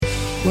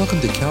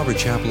Welcome to Calvary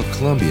Chapel of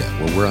Columbia,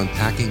 where we're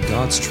unpacking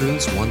God's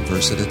truths one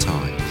verse at a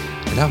time.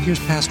 And now here's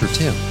Pastor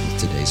Tim with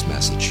today's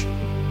message.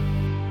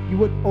 You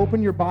would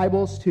open your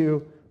Bibles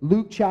to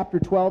Luke chapter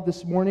 12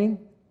 this morning.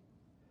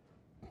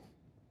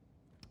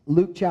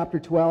 Luke chapter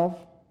 12.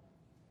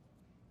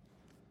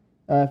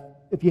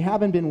 If you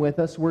haven't been with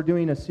us, we're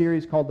doing a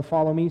series called the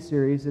Follow Me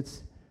series.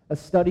 It's a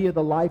study of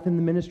the life and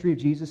the ministry of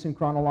Jesus in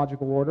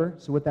chronological order.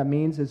 So what that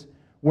means is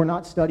we're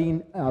not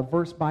studying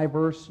verse by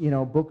verse,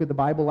 book of the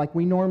Bible like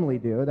we normally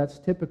do. That's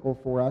typical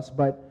for us.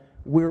 But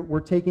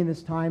we're taking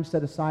this time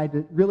set aside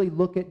to really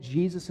look at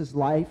Jesus'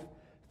 life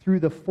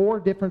through the four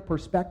different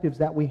perspectives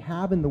that we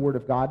have in the Word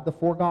of God, the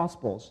four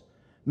Gospels,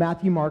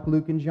 Matthew, Mark,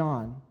 Luke, and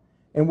John.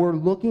 And we're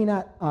looking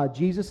at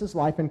Jesus'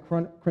 life in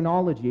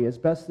chronology as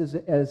best as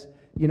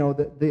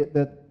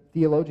the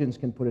theologians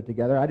can put it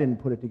together. I didn't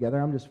put it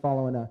together. I'm just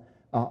following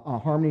a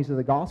Harmonies of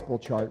the Gospel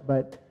chart.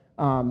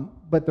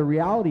 But the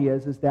reality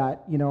is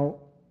that,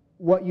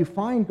 what you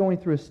find going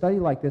through a study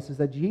like this is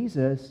that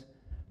Jesus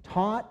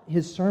taught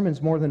his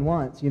sermons more than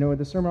once.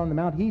 The Sermon on the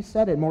Mount, he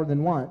said it more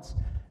than once.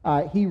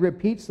 He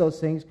repeats those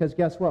things because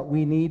guess what?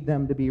 We need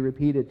them to be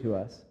repeated to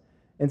us.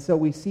 And so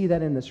we see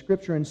that in the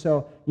Scripture. And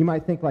so you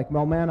might think like,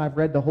 well, man, I've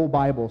read the whole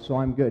Bible, so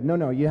I'm good.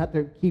 No, you have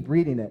to keep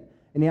reading it.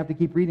 And you have to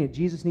keep reading it.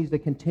 Jesus needs to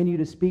continue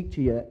to speak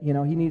to you.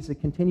 He needs to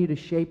continue to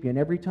shape you. And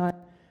every time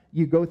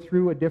you go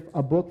through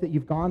a book that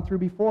you've gone through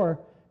before,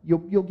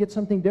 you'll get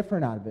something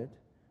different out of it.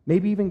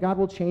 Maybe even God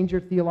will change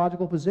your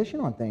theological position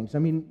on things. I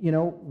mean,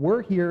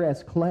 we're here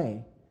as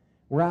clay.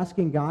 We're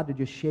asking God to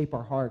just shape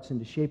our hearts and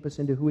to shape us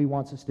into who he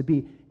wants us to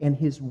be. And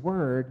his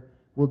word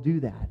will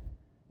do that.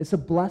 It's a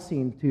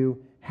blessing to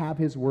have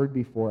his word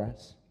before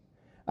us.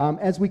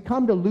 As we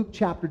come to Luke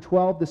chapter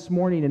 12 this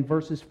morning in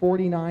verses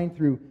 49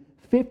 through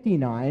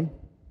 59,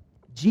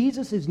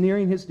 Jesus is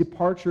nearing his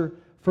departure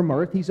from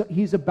earth.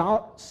 He's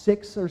about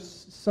 6 or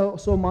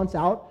so months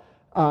out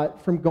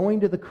from going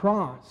to the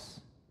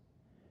cross.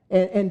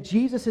 And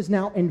Jesus is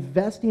now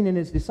investing in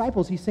his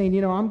disciples. He's saying,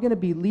 I'm going to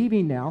be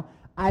leaving now.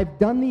 I've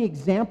done the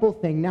example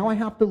thing. Now I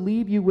have to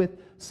leave you with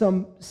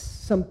some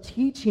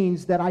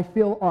teachings that I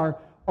feel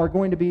are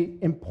going to be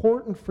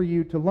important for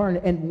you to learn.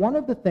 And one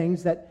of the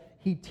things that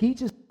he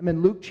teaches them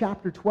in Luke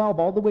chapter 12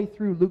 all the way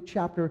through Luke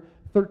chapter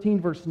 13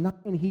 verse 9,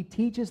 he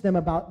teaches them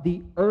about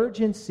the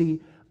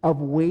urgency of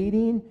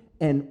waiting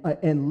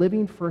and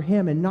living for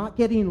him and not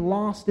getting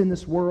lost in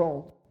this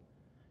world,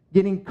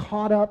 getting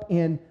caught up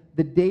in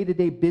the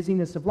day-to-day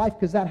busyness of life,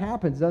 because that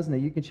happens, doesn't it?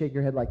 You can shake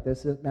your head like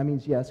this. That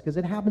means yes, because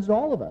it happens to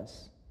all of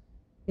us.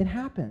 It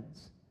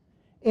happens.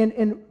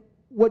 And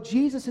what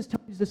Jesus is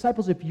telling his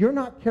disciples, if you're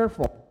not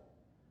careful,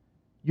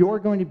 you're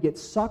going to get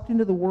sucked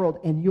into the world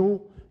and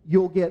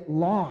you'll get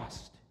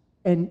lost,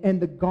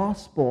 and the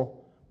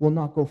gospel will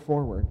not go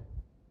forward.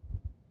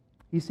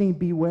 He's saying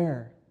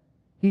beware.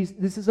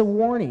 This is a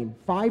warning.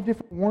 5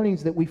 different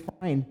warnings that we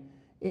find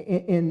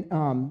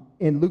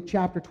in Luke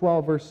chapter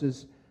 12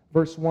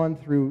 verse 1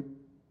 through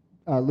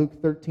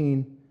Luke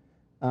 13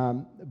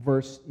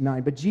 verse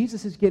 9. But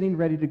Jesus is getting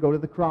ready to go to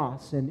the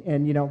cross,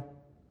 and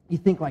you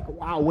think like,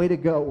 wow, way to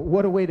go!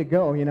 What a way to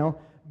go!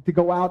 To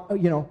go out,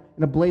 in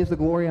a blaze of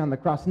glory on the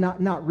cross.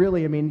 Not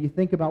really. I mean, you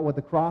think about what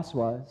the cross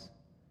was.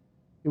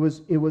 It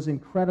was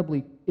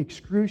incredibly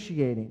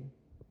excruciating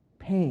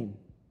pain.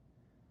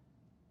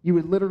 You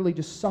would literally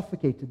just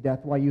suffocate to death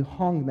while you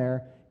hung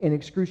there in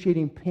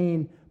excruciating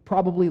pain,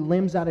 probably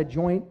limbs out of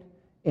joint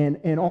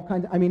and all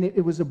kinds of,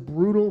 it was a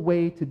brutal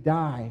way to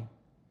die.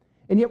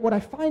 And yet what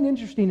I find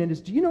interesting is,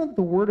 do you know that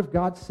the Word of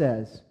God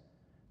says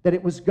that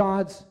it was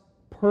God's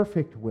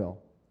perfect will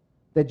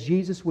that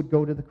Jesus would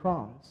go to the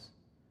cross?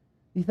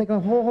 You think, oh,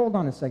 hold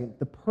on a second.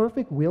 The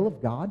perfect will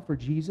of God for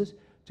Jesus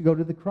to go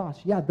to the cross.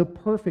 Yeah, the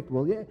perfect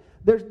will. Yeah,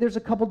 there's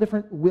a couple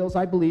different wills,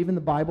 I believe, in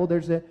the Bible.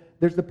 There's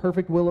the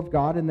perfect will of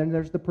God, and then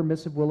there's the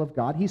permissive will of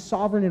God. He's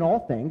sovereign in all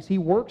things. He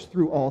works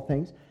through all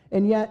things.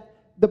 And yet,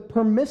 the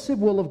permissive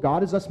will of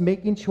God is us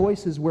making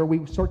choices where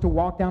we start to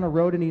walk down a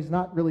road, and he's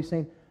not really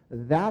saying,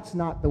 that's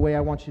not the way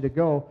I want you to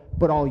go,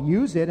 but I'll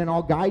use it and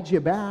I'll guide you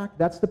back.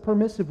 That's the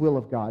permissive will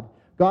of God.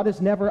 God is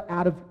never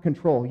out of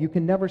control. You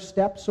can never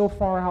step so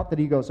far out that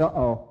he goes,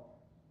 uh-oh,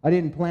 I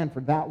didn't plan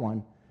for that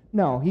one.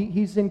 No,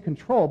 he's in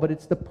control, but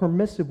it's the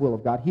permissive will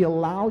of God. He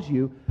allows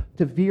you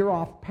to veer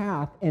off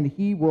path, and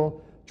he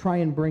will try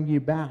and bring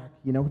you back,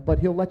 but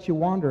he'll let you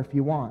wander if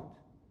you want.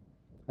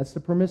 That's the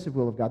permissive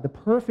will of God. The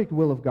perfect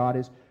will of God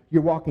is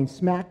you're walking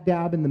smack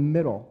dab in the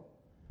middle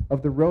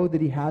of the road that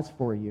he has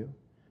for you.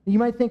 You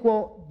might think,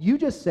 well, you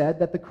just said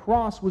that the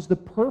cross was the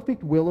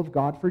perfect will of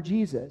God for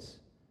Jesus.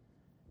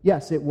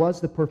 Yes, it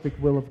was the perfect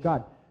will of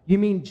God. You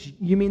mean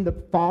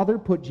the Father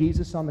put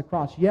Jesus on the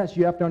cross? Yes,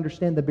 you have to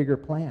understand the bigger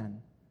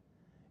plan.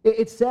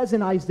 It says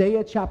in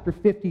Isaiah chapter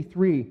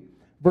 53,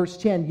 verse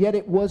 10, yet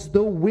it was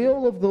the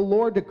will of the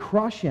Lord to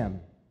crush him.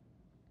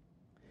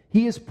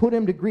 He has put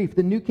him to grief.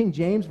 The New King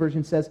James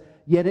Version says,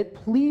 yet it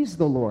pleased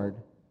the Lord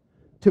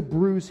to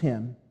bruise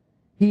him.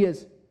 He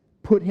has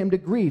put him to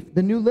grief.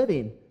 The New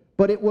Living,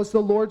 but it was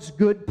the Lord's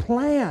good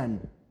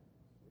plan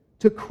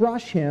to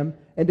crush him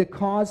and to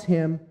cause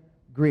him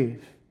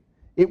grief.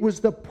 It was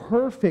the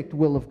perfect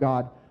will of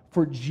God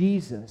for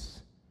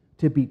Jesus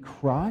to be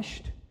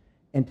crushed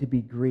and to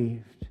be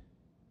grieved.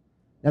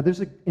 Now,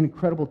 there's an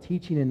incredible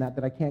teaching in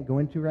that I can't go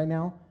into right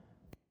now,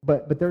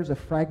 but there's a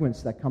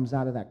fragrance that comes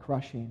out of that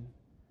crushing.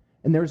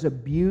 And there's a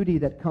beauty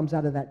that comes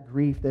out of that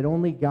grief that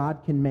only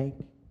God can make.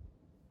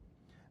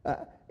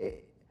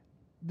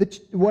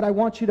 What I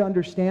want you to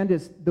understand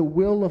is the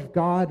will of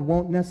God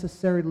won't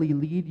necessarily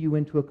lead you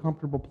into a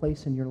comfortable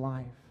place in your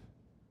life.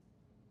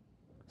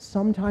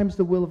 Sometimes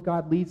the will of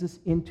God leads us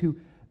into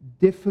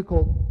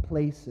difficult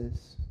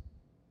places,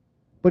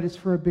 but it's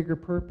for a bigger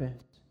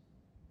purpose.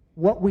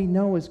 What we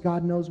know is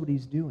God knows what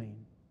He's doing.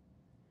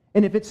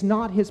 And if it's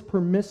not His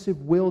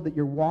permissive will that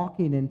you're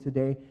walking in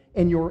today,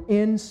 and you're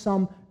in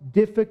some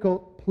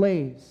difficult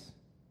place,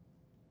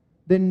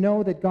 then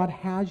know that God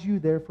has you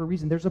there for a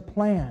reason. There's a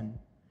plan.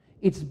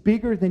 It's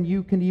bigger than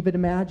you can even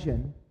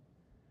imagine.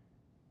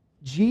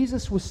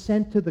 Jesus was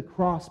sent to the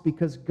cross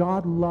because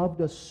God loved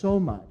us so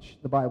much,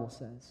 the Bible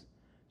says,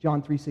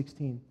 John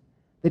 3:16,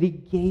 that He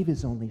gave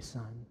His only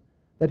Son,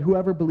 that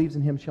whoever believes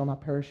in Him shall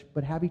not perish,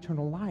 but have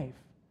eternal life.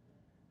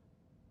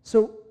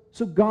 So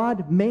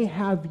God may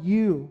have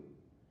you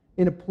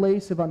in a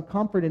place of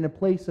uncomfort, in a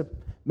place of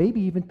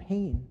maybe even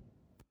pain,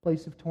 a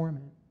place of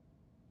torment,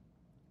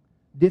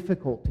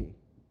 difficulty.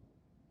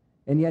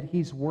 And yet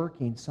He's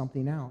working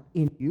something out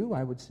in you,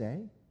 I would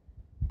say,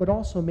 but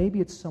also maybe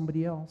it's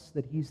somebody else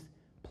that He's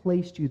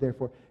placed you there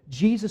for.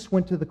 Jesus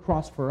went to the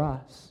cross for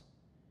us.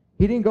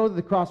 He didn't go to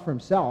the cross for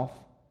Himself.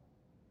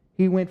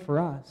 He went for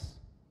us.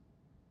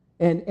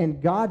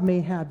 And God may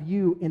have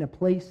you in a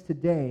place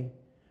today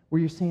where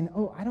you're saying,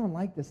 oh, I don't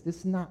like this. This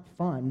is not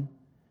fun.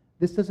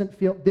 This doesn't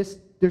feel,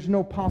 there's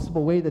no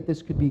possible way that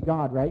this could be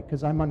God, right?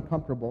 Because I'm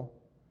uncomfortable.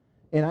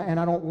 And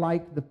I don't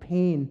like the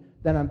pain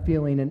that I'm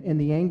feeling and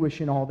the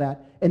anguish and all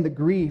that and the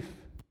grief.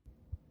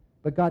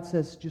 But God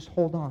says, just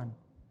hold on.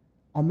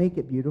 I'll make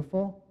it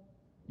beautiful.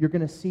 You're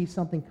going to see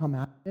something come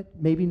out of it.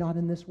 Maybe not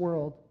in this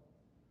world,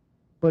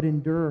 but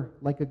endure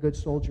like a good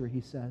soldier,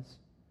 He says.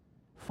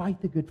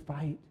 Fight the good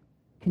fight.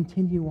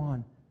 Continue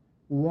on.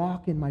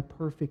 Walk in my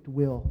perfect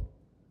will.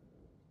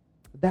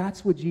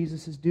 That's what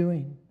Jesus is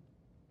doing.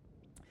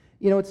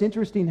 You know, it's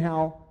interesting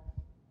how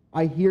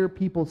I hear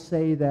people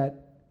say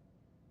that,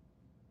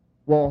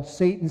 well,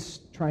 Satan's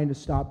trying to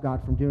stop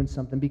God from doing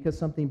something because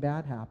something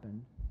bad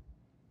happened.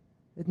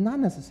 It's not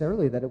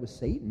necessarily that it was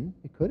Satan.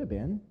 It could have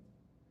been.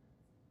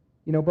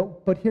 You know,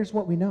 but here's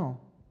what we know.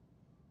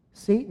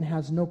 Satan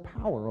has no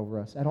power over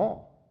us at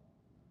all.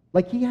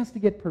 Like, he has to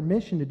get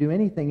permission to do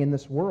anything in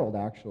this world,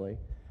 actually.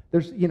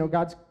 There's, you know,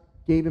 God's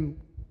gave him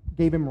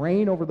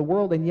reign over the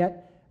world, and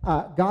yet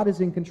God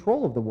is in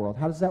control of the world.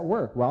 How does that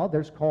work? Well,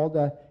 there's called,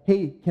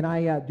 hey, can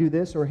I do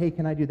this? Or, hey,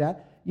 can I do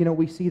that? You know,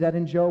 we see that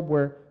in Job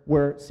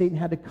where Satan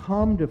had to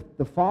come to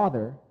the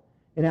Father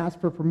and ask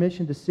for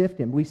permission to sift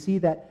him. We see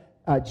that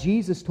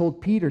Jesus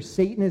told Peter,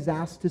 Satan is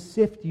asked to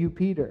sift you,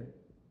 Peter.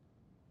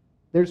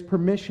 There's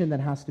permission that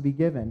has to be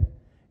given.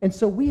 And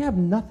so we have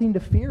nothing to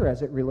fear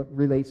as it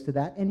relates to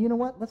that. And you know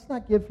what? Let's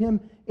not give him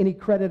any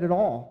credit at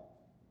all.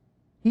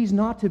 He's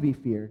not to be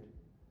feared.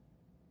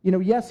 You know,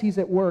 yes, he's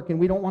at work, and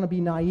we don't want to be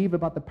naive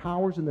about the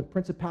powers and the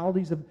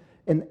principalities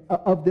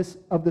of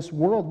this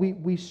world.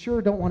 We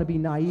sure don't want to be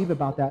naive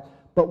about that.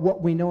 But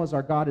what we know is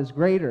our God is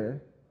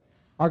greater,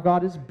 our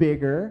God is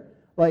bigger,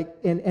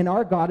 and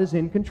our God is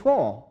in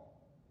control.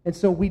 And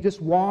so we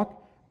just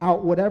walk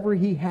out whatever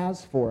He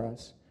has for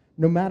us,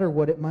 no matter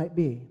what it might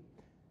be.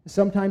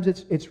 Sometimes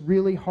it's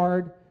really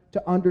hard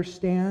to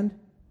understand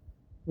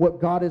what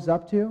God is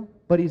up to,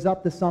 but He's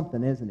up to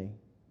something, isn't He?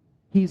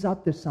 He's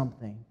up to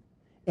something.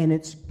 And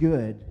it's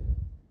good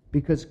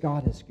because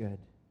God is good.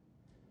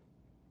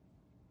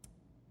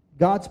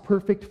 God's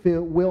perfect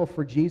will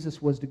for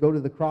Jesus was to go to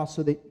the cross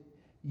so that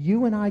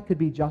you and I could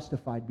be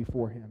justified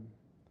before Him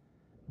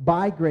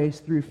by grace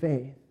through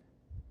faith.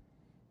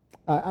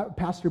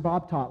 Pastor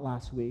Bob taught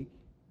last week,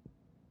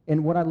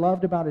 and what I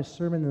loved about his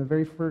sermon in the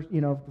very first,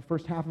 the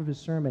first half of his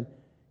sermon,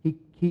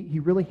 he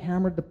really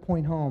hammered the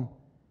point home.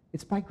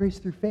 It's by grace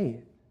through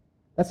faith.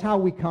 That's how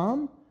we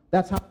come.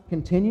 That's how we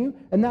continue,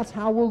 and that's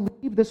how we'll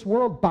leave this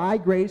world, by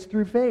grace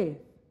through faith.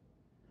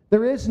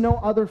 There is no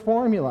other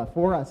formula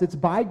for us. It's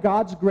by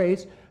God's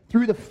grace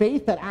through the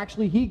faith that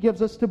actually He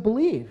gives us to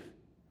believe.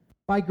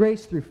 By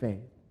grace through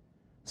faith.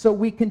 So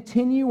we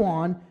continue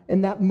on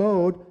in that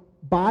mode,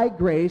 by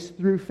grace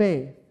through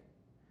faith.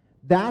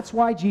 That's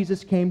why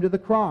Jesus came to the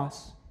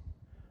cross.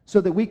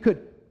 So that we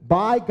could,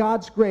 by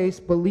God's grace,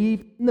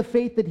 believe in the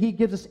faith that He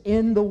gives us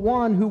in the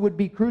one who would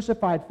be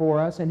crucified for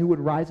us and who would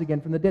rise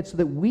again from the dead, so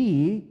that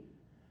we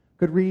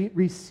could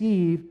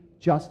receive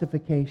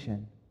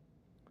justification,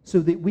 so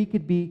that we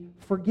could be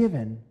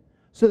forgiven,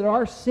 so that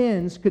our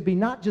sins could be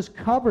not just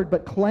covered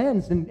but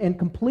cleansed and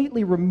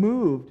completely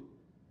removed,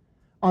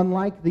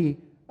 unlike the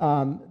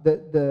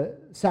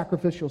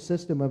sacrificial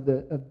system of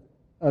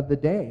the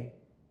day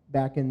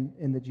back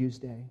in the Jews'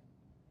 day.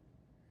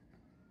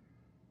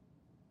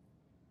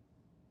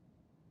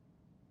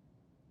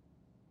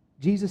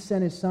 Jesus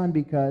sent His Son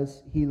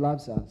because He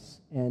loves us,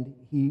 and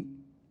He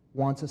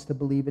wants us to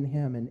believe in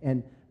him.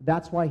 And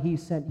that's why he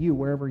sent you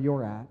wherever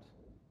you're at.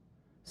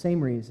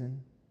 Same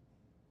reason.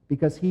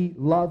 Because he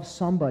loves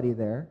somebody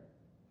there.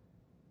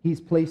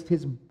 He's placed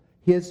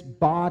his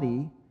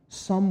body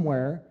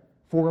somewhere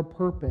for a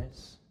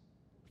purpose,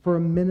 for a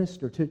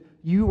minister.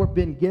 You have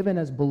been given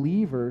as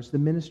believers the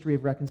ministry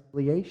of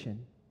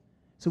reconciliation.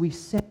 So he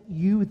sent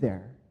you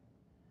there.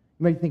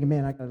 You might be thinking,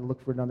 man, I got to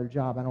look for another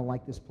job. I don't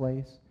like this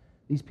place.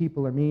 These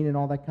people are mean and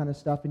all that kind of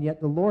stuff. And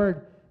yet the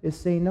Lord is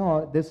saying,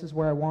 no, this is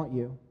where I want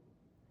you.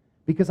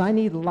 Because I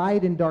need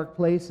light in dark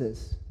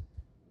places.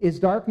 Is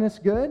darkness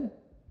good?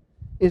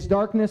 Is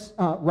darkness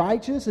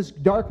righteous? Is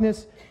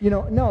darkness,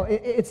 no,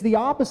 it's the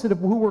opposite of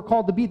who we're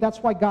called to be. That's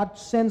why God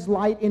sends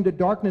light into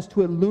darkness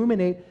to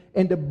illuminate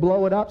and to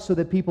blow it up so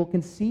that people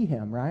can see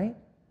him, right?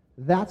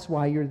 That's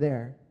why you're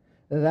there.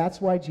 That's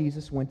why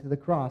Jesus went to the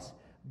cross.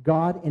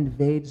 God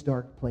invades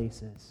dark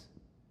places.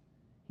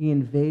 He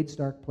invades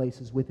dark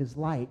places with his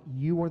light.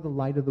 You are the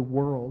light of the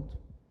world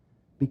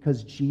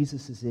because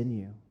Jesus is in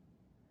you.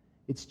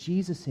 It's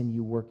Jesus in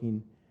you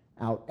working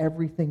out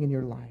everything in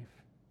your life.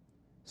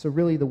 So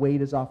really the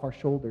weight is off our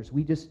shoulders.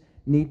 We just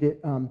need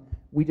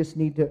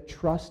to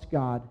trust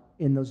God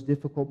in those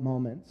difficult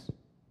moments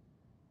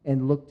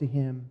and look to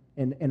him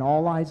and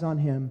all eyes on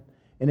him.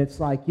 And it's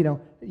like,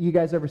 you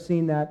guys ever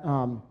seen that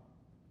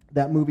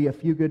movie A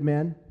Few Good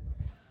Men?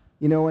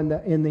 In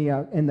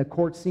the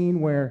court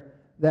scene where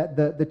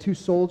the two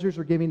soldiers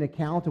are giving an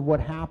account of what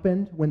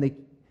happened when they,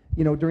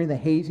 during the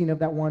hazing of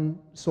that one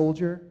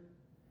soldier.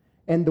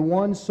 And the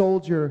one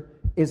soldier,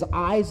 his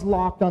eyes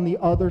locked on the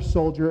other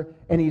soldier,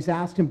 and he's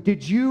asked him,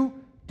 Did you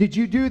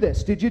do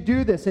this? Did you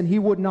do this? And he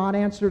would not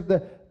answer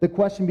the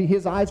question.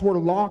 His eyes were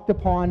locked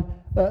upon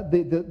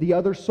the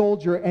other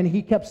soldier, and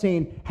he kept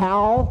saying,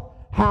 How?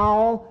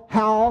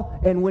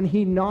 And when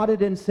he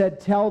nodded and said,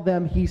 Tell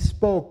them, he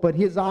spoke, but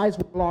his eyes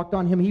were locked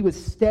on him. He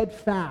was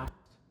steadfast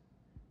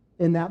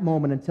in that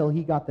moment until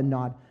he got the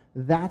nod.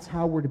 That's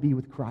how we're to be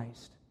with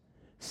Christ.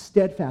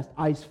 Steadfast,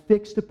 eyes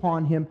fixed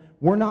upon him.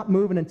 We're not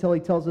moving until he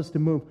tells us to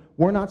move.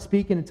 We're not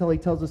speaking until he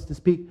tells us to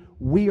speak.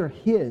 We are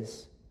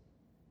his,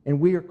 and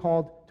we are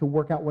called to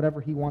work out whatever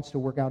he wants to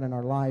work out in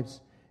our lives.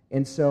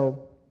 And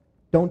so,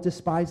 don't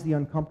despise the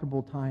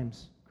uncomfortable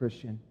times,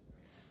 Christian.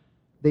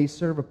 They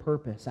serve a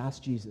purpose.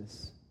 Ask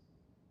Jesus.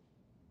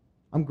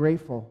 I'm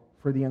grateful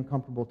for the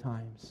uncomfortable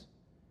times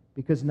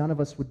because none of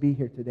us would be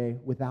here today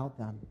without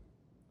them.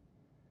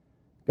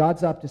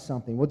 God's up to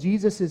something. Well,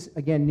 Jesus is,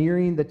 again,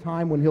 nearing the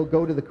time when he'll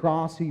go to the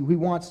cross. He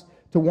wants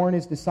to warn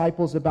his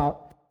disciples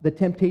about the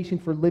temptation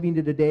for living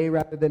to today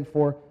rather than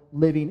for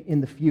living in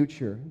the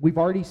future. We've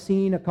already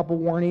seen a couple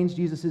warnings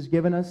Jesus has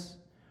given us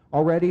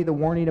already. The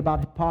warning about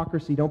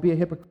hypocrisy. Don't be a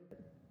hypocrite.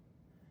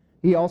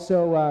 He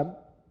also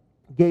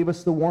gave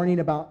us the warning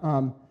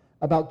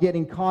about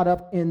getting caught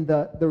up in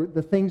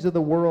the things of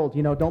the world.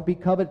 Don't be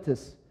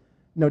covetous.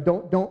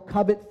 Don't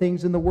covet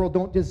things in the world.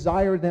 Don't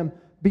desire them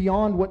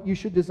beyond what you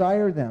should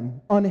desire them.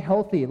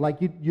 Unhealthy, like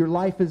your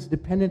life is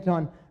dependent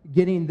on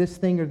getting this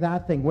thing or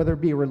that thing, whether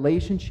it be a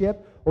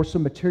relationship or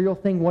some material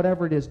thing,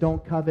 whatever it is,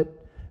 don't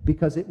covet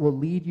because it will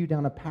lead you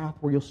down a path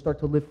where you'll start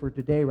to live for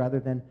today rather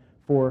than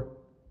for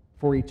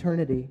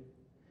eternity.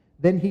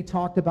 Then he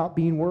talked about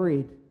being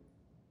worried.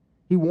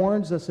 He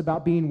warns us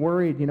about being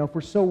worried. If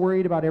we're so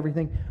worried about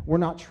everything, we're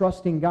not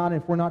trusting God.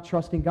 And if we're not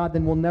trusting God,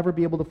 then we'll never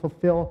be able to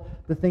fulfill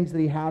the things that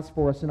he has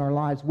for us in our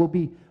lives. We'll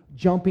be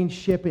jumping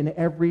ship in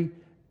every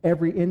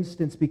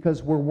instance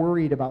because we're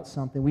worried about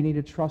something. We need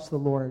to trust the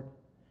Lord.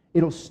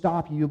 It'll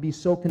stop you. You'll be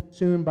so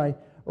consumed by,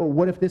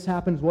 what if this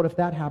happens? What if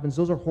that happens?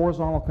 Those are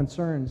horizontal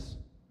concerns.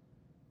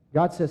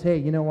 God says, hey,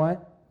 you know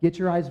what? Get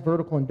your eyes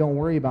vertical and don't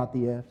worry about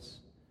the ifs.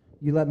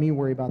 You let me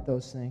worry about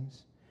those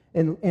things.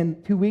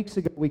 And 2 weeks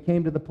ago, we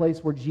came to the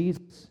place where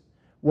Jesus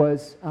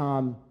was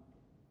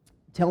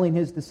telling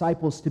his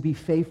disciples to be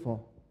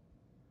faithful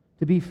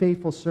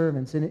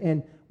servants.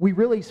 And we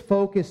really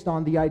focused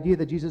on the idea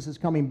that Jesus is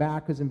coming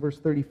back, because in verse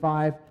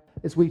 35,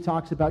 as we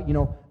talks about,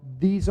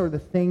 these are the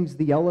things,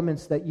 the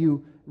elements that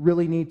you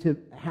really need to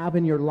have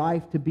in your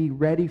life to be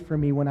ready for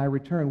me when I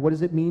return. What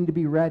does it mean to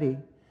be ready?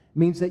 It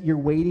means that you're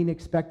waiting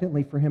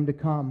expectantly for him to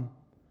come.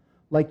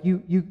 Like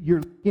you're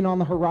looking on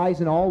the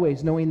horizon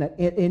always, knowing that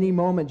at any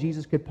moment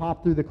Jesus could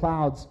pop through the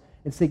clouds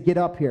and say, get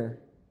up here.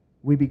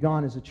 We be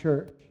gone as a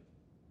church.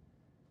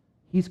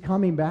 He's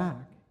coming back.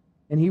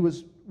 And he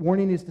was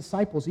warning his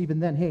disciples even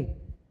then,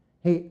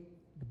 hey,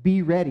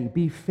 be ready,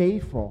 be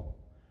faithful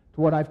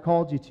to what I've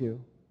called you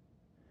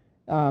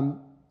to.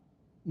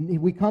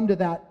 We come to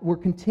that, we're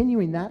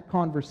continuing that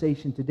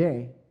conversation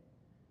today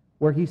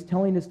where he's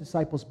telling his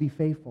disciples, be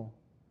faithful.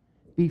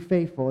 Be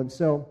faithful. And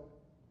so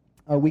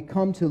we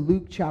come to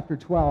Luke chapter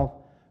 12,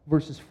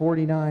 verses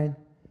 49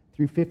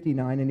 through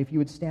 59. And if you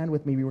would stand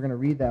with me, we were going to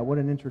read that. What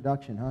an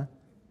introduction, huh?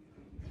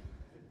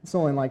 It's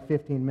only like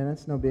 15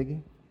 minutes, no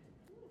biggie.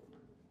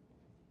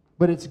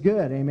 But it's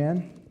good,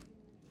 amen?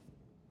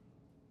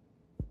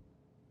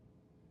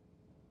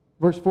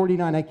 Verse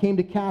 49, I came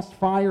to cast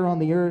fire on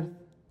the earth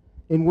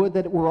and would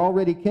that it were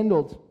already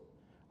kindled.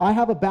 I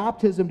have a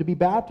baptism to be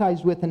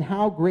baptized with, and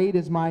how great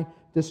is my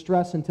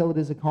distress until it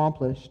is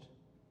accomplished.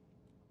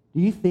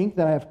 Do you think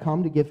that I have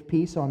come to give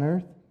peace on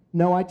earth?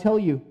 No, I tell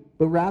you,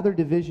 but rather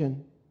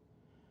division.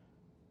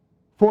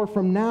 For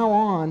from now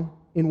on,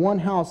 in one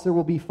house there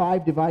will be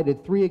 5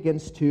 divided, 3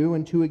 against 2,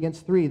 and 2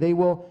 against 3. They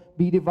will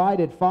be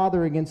divided,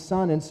 father against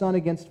son, and son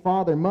against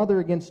father, mother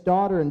against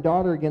daughter, and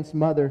daughter against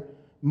mother,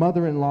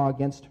 mother-in-law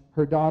against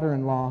her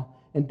daughter-in-law,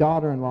 and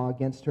daughter-in-law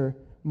against her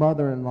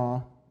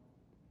mother-in-law.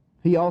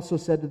 He also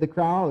said to the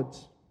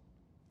crowds,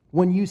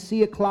 when you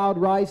see a cloud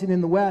rising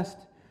in the west,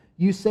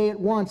 you say at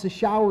once, a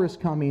shower is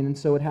coming, and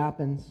so it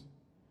happens.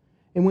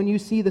 And when you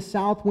see the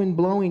south wind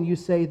blowing, you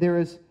say,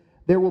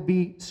 there will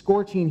be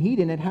scorching heat,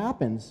 and it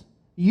happens.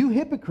 You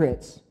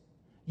hypocrites,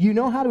 you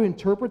know how to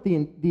interpret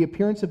the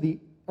appearance of the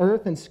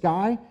earth and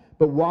sky,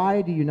 but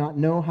why do you not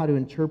know how to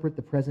interpret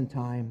the present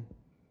time?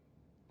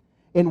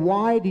 And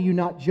why do you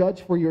not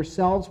judge for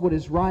yourselves what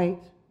is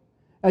right?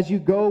 As you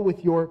go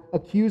with your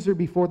accuser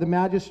before the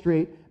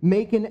magistrate,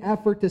 make an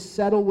effort to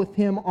settle with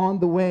him on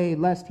the way,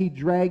 lest he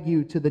drag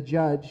you to the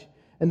judge,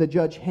 and the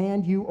judge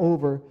hand you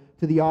over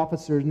to the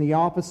officer, and the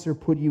officer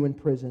put you in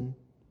prison.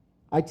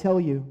 I tell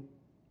you,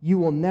 you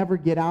will never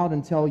get out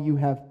until you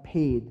have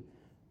paid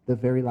the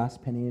very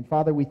last penny. And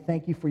Father, we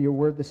thank you for your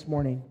word this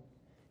morning.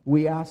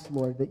 We ask,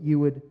 Lord, that you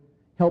would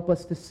help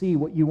us to see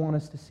what you want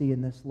us to see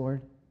in this,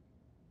 Lord.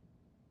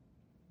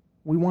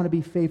 We want to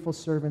be faithful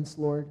servants,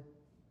 Lord.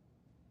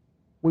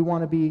 We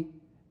want to be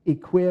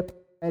equipped,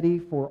 ready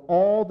for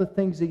all the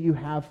things that you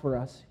have for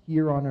us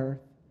here on earth.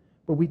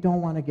 But we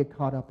don't want to get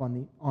caught up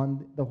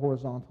on the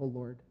horizontal,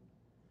 Lord.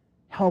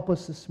 Help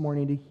us this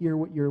morning to hear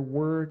what your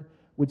word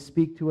would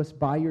speak to us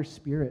by your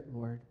Spirit,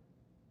 Lord.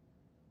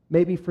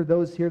 Maybe for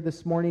those here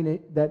this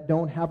morning that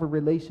don't have a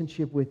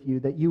relationship with you,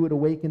 that you would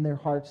awaken their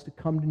hearts to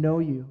come to know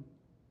you,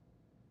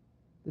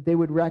 that they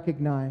would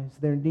recognize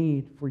their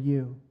need for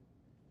you.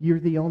 You're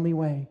the only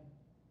way.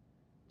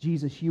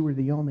 Jesus, you are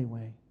the only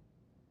way.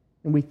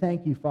 And we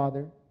thank you,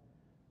 Father,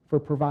 for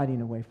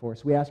providing a way for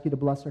us. We ask you to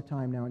bless our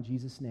time now in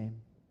Jesus' name.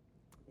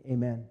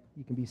 Amen.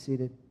 You can be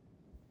seated.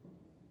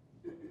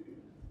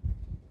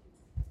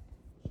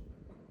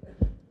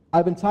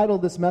 I've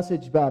entitled this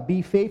message,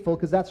 Be Faithful,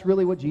 because that's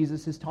really what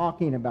Jesus is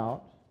talking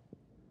about.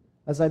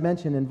 As I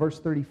mentioned in verse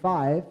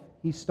 35,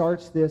 he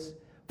starts this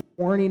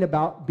warning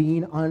about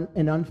being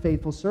an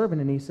unfaithful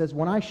servant. And he says,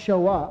 when I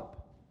show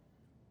up,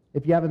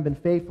 if you haven't been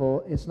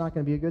faithful, it's not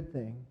going to be a good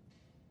thing.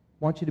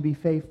 I want you to be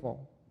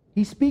faithful.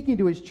 He's speaking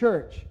to his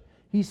church.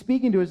 He's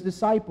speaking to his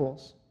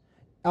disciples.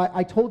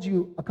 I told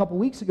you a couple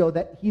weeks ago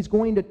that he's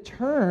going to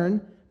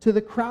turn to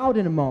the crowd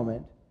in a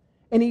moment.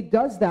 And he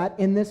does that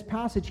in this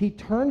passage. He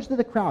turns to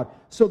the crowd.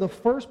 So the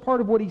first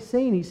part of what he's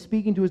saying, he's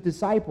speaking to his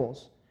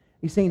disciples.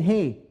 He's saying,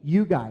 hey,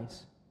 you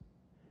guys.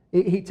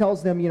 He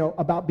tells them,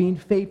 about being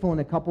faithful in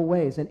a couple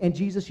ways. And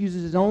Jesus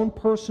uses his own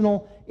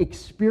personal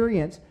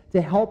experience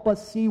to help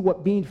us see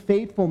what being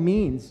faithful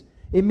means.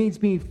 It means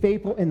being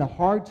faithful in the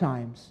hard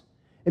times.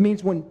 It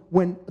means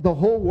when the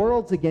whole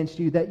world's against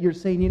you, that you're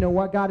saying, you know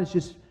what, God, it's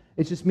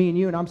just me and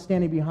you, and I'm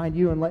standing behind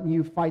you and letting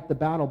you fight the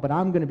battle, but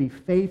I'm going to be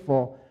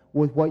faithful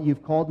with what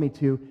you've called me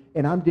to,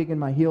 and I'm digging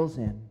my heels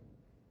in.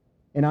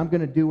 And I'm going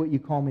to do what you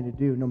call me to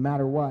do, no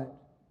matter what.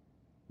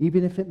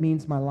 Even if it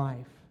means my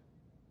life.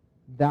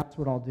 That's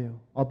what I'll do.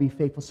 I'll be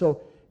faithful.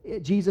 So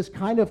Jesus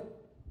kind of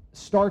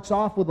starts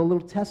off with a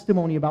little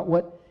testimony about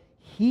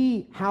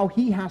how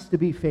he has to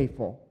be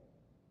faithful.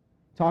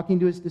 Talking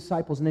to his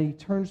disciples, and then he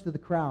turns to the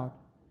crowd,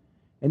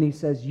 and he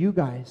says, you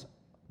guys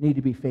need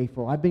to be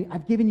faithful.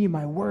 I've given you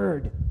my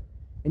word.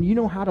 And you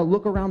know how to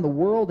look around the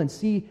world and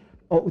see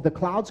the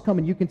clouds come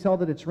and you can tell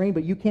that it's rain,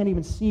 but you can't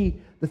even see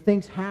the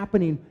things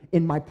happening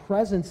in my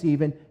presence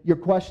even. You're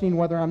questioning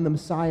whether I'm the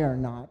Messiah or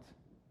not.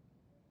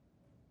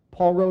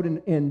 Paul wrote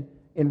in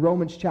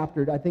Romans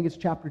chapter, I think it's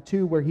chapter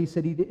 2, where he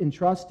said he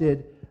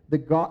entrusted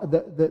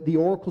the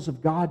oracles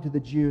of God to the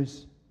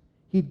Jews.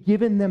 He'd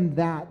given them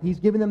that. He's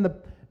given them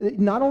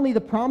not only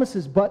the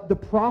promises, but the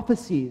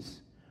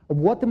prophecies of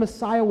what the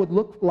Messiah would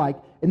look like.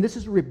 And this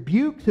is a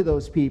rebuke to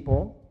those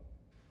people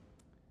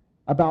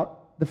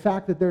about the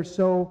fact that they're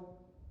so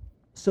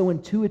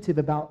intuitive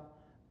about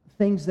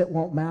things that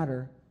won't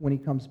matter when he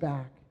comes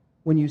back,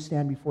 when you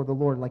stand before the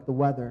Lord, like the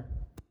weather.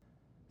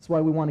 That's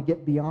why we want to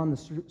get beyond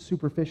the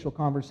superficial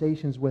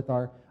conversations with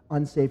our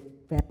unsaved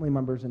family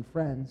members and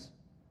friends,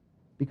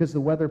 because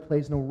the weather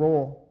plays no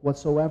role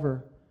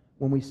whatsoever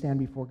when we stand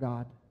before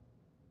God.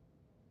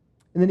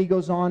 And then he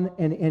goes on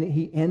and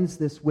he ends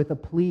this with a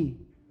plea.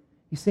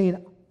 He's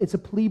saying it's a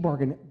plea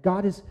bargain.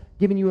 God is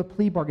giving you a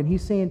plea bargain.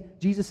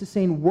 Jesus is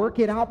saying, work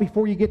it out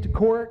before you get to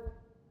court.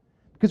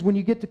 Because when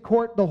you get to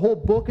court, the whole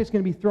book is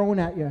going to be thrown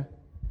at you.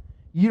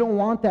 You don't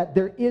want that.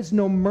 There is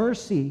no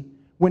mercy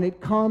when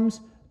it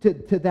comes to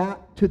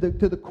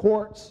the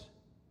courts.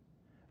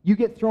 You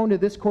get thrown to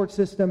this court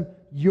system,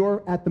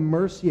 you're at the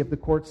mercy of the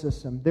court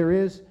system. There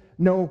is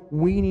no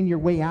weaning your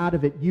way out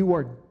of it. You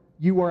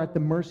are at the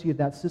mercy of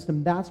that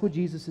system. That's what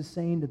Jesus is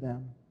saying to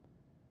them.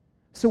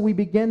 So we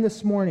begin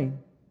this morning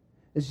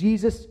as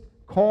Jesus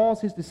calls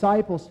his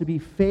disciples to be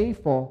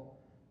faithful.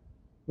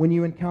 when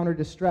you encounter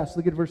distress.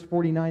 Look at verse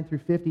 49 through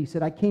 50. He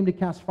said, I came to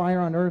cast fire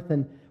on earth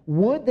and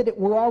would that it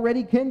were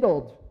already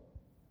kindled.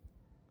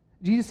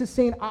 Jesus is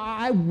saying,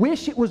 I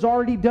wish it was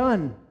already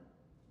done.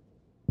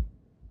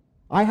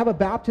 I have a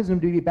baptism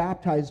to be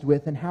baptized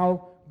with, and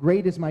how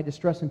great is my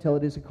distress until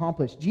it is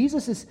accomplished.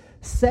 Jesus is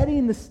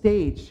setting the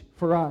stage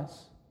for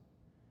us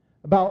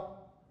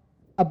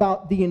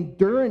about the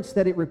endurance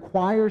that it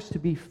requires to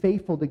be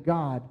faithful to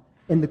God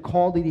and the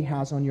call that He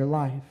has on your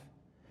life.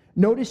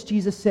 Notice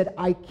Jesus said,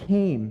 I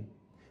came.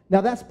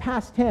 Now that's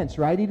past tense,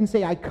 right? He didn't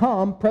say I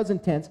come,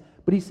 present tense,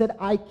 but He said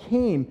I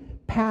came,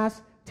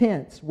 past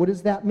tense. What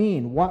does that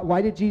mean?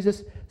 Why did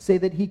Jesus say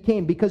that He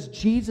came? Because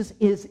Jesus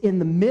is in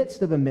the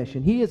midst of a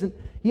mission.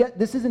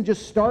 This isn't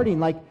just starting.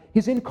 Like,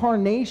 His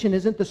incarnation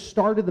isn't the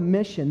start of the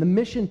mission. The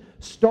mission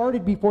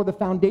started before the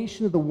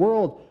foundation of the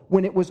world,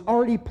 when it was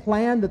already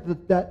planned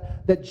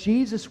that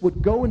Jesus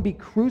would go and be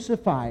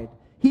crucified.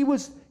 He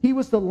was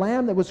the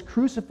Lamb that was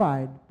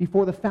crucified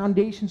before the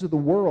foundations of the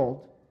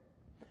world.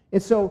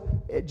 And so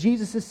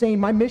Jesus is saying,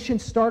 my mission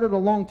started a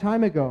long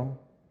time ago.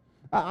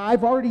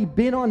 I've already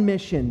been on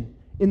mission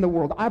in the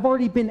world. I've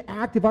already been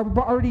active. I've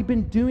already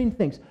been doing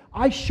things.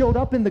 I showed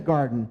up in the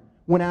garden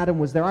when Adam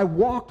was there. I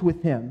walked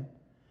with him.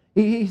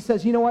 He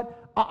says, you know what?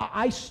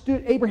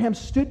 Abraham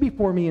stood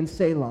before me in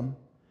Salem.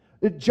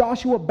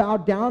 Joshua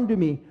bowed down to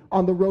me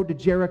on the road to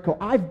Jericho.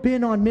 I've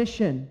been on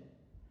mission.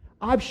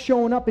 I've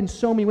shown up in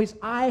so many ways.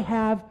 I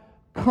have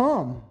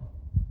come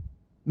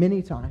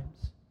many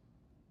times.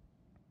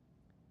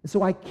 And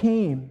so I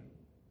came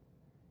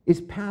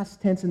is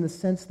past tense in the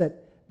sense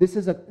that this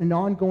is an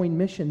ongoing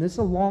mission. This is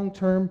a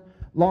long-term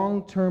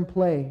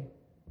play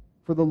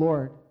for the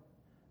Lord.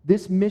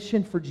 This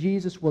mission for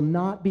Jesus will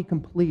not be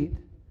complete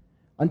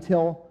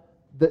until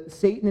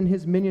Satan and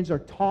his minions are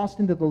tossed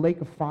into the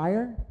lake of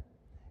fire,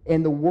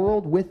 and the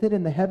world with it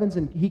and the heavens,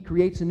 and He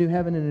creates a new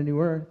heaven and a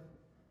new earth.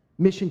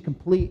 Mission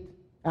complete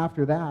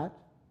after that.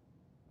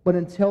 But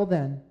until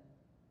then,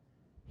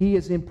 He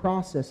is in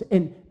process.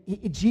 And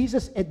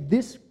Jesus, at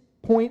this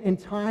point in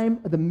time,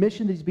 the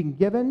mission that He's been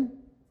given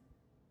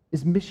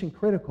is mission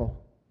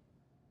critical.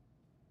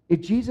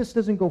 If Jesus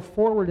doesn't go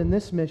forward in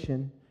this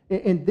mission,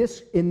 in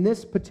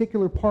this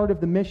particular part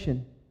of the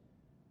mission,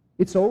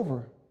 it's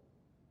over.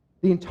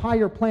 The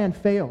entire plan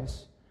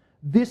fails.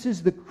 This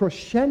is the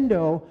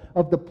crescendo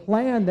of the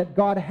plan that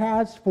God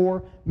has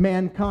for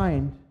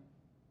mankind.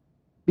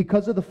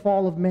 Because of the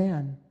fall of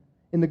man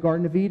in the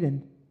Garden of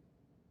Eden,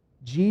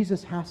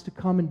 Jesus has to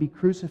come and be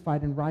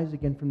crucified and rise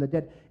again from the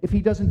dead. If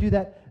He doesn't do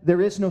that, there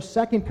is no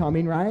second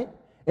coming, right?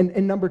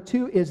 And number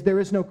two is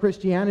there is no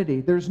Christianity.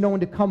 There's no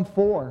one to come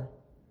for.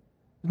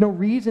 There's no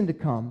reason to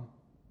come.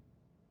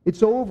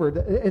 It's over.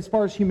 As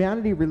far as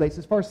humanity relates,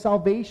 as far as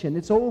salvation,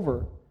 it's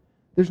over.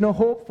 There's no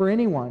hope for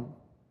anyone.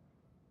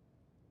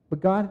 But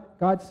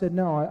God said,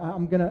 no,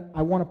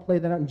 I want to play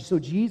that out. And so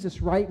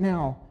Jesus right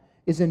now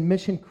is in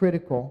mission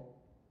critical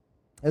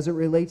as it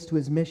relates to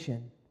His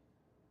mission.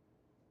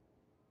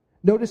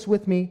 Notice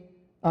with me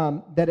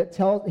that it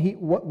tells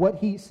what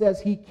He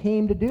says He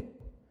came to do.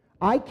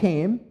 I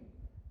came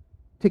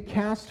to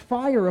cast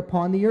fire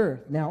upon the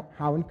earth. Now,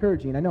 how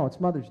encouraging. I know it's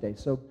Mother's Day,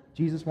 so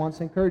Jesus wants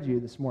to encourage you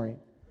this morning.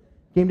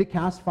 Came to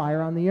cast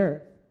fire on the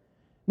earth.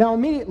 Now,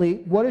 immediately,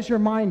 what does your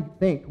mind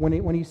think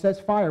when He says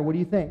fire? What do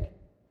you think?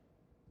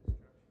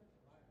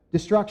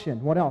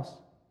 Destruction. What else?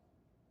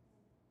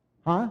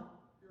 Huh?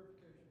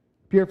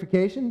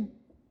 Purification.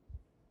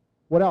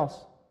 What else?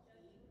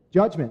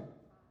 Judgment.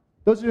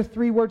 Those are the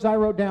three words I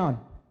wrote down.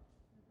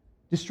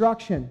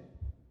 Destruction,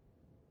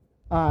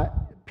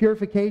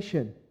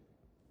 purification,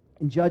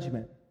 and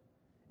judgment.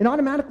 And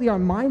automatically our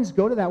minds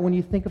go to that when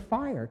you think of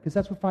fire, because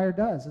that's what fire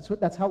does.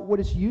 That's what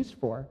it's used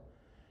for.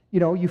 You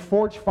know, you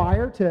forge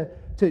fire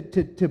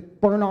to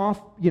burn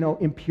off,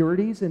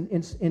 impurities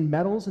in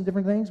metals and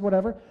different things,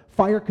 whatever.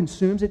 Fire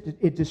consumes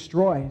it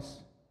destroys.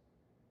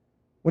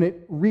 When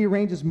it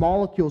rearranges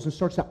molecules and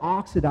starts to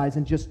oxidize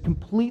and just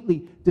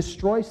completely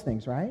destroys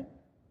things, right?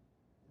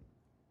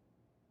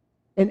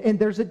 And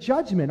there's a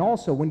judgment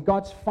also. When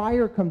God's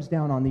fire comes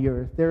down on the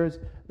earth, there is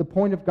the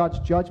point of God's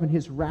judgment.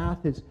 His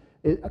wrath is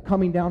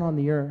coming down on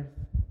the earth.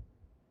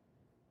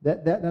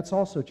 That's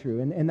also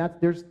true. And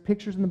there's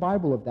pictures in the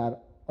Bible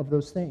of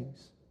those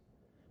things.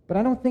 But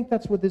I don't think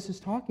that's what this is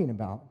talking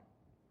about.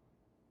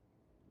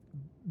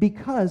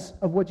 Because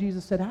of what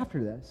Jesus said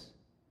after this.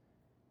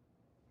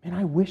 Man,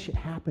 I wish it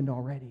happened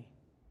already.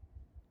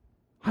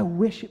 I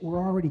wish it were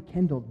already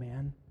kindled,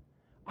 man.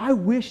 I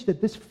wish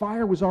that this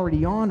fire was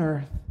already on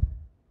earth.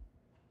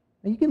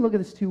 Now, you can look at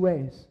this two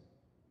ways.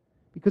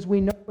 Because we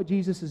know what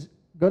Jesus is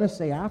going to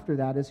say after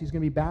that is He's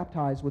going to be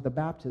baptized with a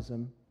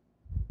baptism,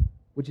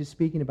 which is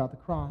speaking about the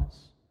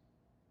cross.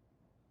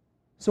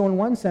 So in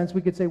one sense,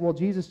 we could say, well,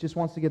 Jesus just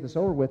wants to get this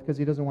over with because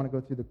He doesn't want to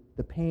go through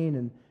the pain,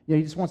 and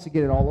He just wants to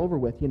get it all over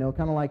with. Kind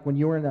of like when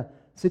you're in a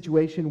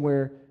situation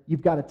where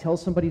you've got to tell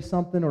somebody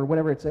something or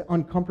whatever, it's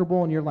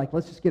uncomfortable, and you're like,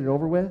 let's just get it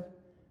over with.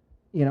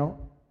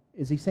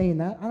 Is He saying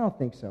that? I don't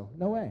think so.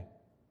 No way.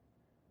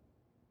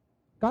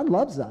 God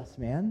loves us,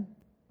 man.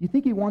 You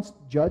think He wants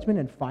judgment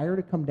and fire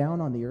to come down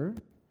on the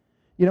earth?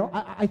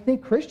 I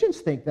think Christians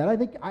think that.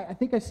 I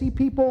think I see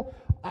people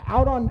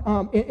out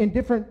on in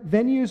different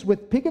venues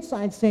with picket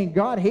signs saying,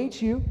 God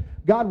hates you.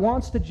 God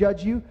wants to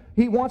judge you.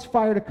 He wants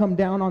fire to come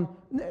down on.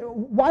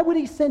 Why would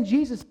he send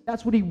Jesus if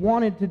that's what he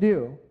wanted to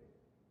do?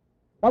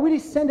 Why would he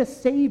send a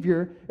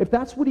Savior if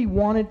that's what he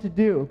wanted to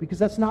do? Because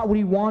that's not what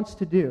he wants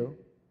to do.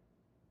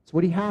 It's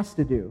what he has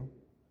to do.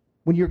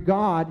 When you're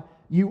God,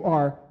 you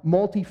are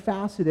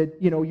multifaceted.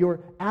 Your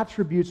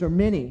attributes are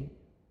many.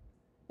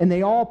 And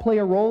they all play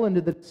a role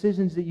into the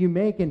decisions that you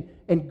make.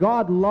 And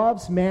God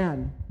loves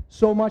man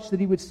so much that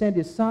he would send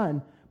his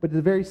Son. But at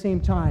the very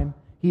same time,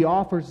 he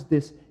offers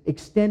this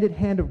extended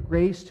hand of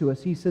grace to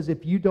us. He says,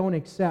 if you don't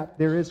accept,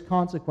 there is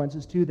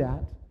consequences to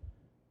that.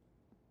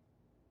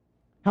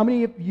 How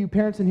many of you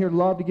parents in here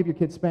love to give your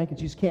kids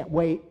spankings? You just can't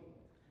wait.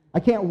 I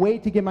can't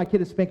wait to give my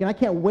kid a spanking. I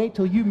can't wait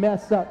till you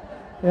mess up.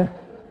 Yeah.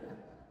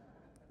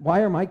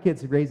 Why are my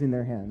kids raising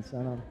their hands?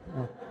 I don't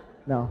know.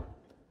 No.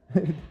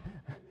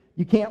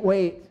 You can't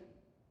wait.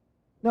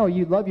 No,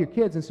 you love your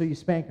kids, and so you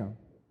spank them.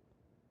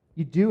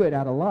 You do it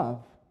out of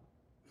love.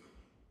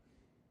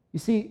 You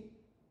see,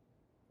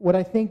 what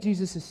I think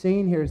Jesus is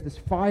saying here is this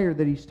fire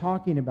that he's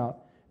talking about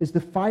is the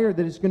fire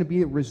that is going to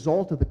be a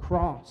result of the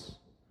cross.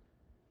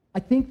 I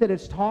think that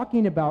it's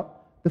talking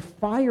about the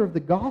fire of the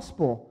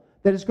gospel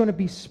that is going to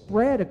be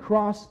spread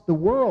across the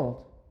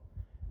world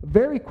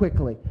very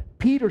quickly.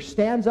 Peter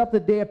stands up the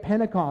day of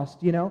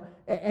Pentecost,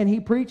 and he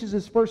preaches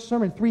his first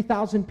sermon.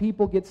 3,000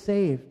 people get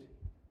saved.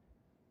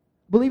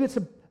 I believe it's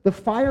the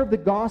fire of the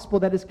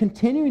gospel that is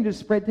continuing to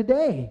spread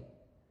today.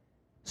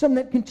 Something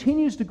that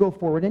continues to go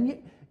forward. And,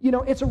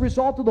 it's a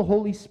result of the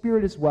Holy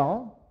Spirit as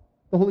well.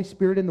 The Holy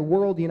Spirit in the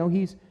world,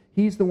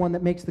 he's the one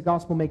that makes the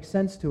gospel make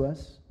sense to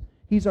us.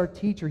 He's our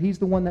teacher. He's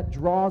the one that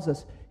draws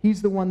us.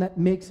 He's the one that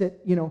makes it,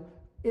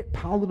 it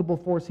palatable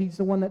for us. He's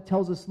the one that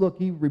tells us, look,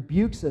 he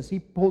rebukes us. He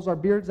pulls our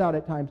beards out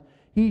at times.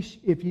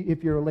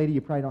 If you're a lady,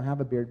 you probably don't have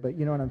a beard, but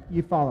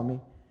you follow me.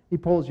 He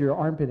pulls your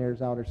armpit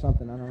hairs out or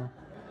something. I don't know.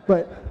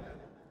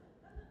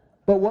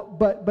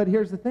 But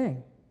here's the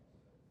thing.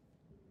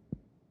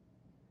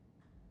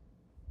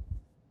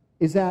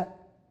 Is that,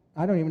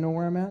 I don't even know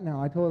where I'm at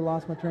now. I totally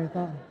lost my train of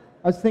thought.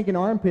 I was thinking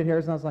armpit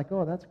hairs, and I was like,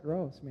 oh, that's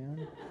gross,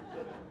 man.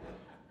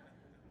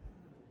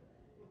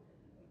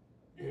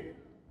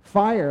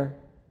 Fire,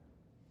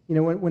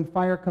 when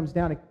fire comes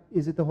down,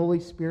 is it the Holy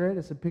Spirit?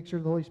 It's a picture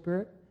of the Holy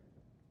Spirit?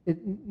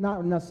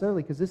 Not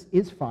necessarily, because this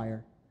is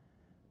fire.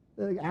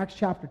 Acts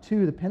chapter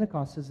 2, the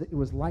Pentecost says that it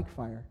was like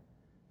fire.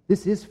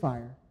 This is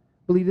fire.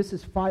 I believe this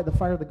is the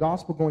fire of the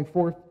gospel going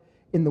forth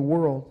in the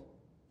world.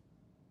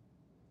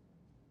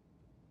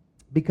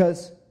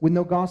 Because with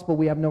no gospel,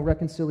 we have no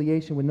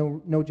reconciliation. With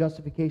no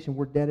justification,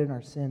 we're dead in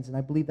our sins. And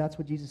I believe that's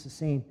what Jesus is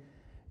saying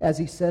as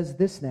he says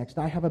this next.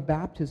 I have a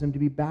baptism to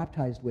be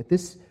baptized with.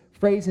 This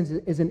phrase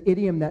is an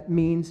idiom that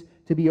means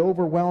to be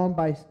overwhelmed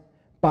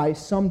by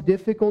some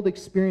difficult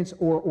experience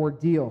or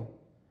ordeal.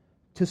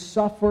 To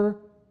suffer,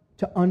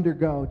 to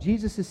undergo.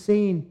 Jesus is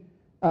saying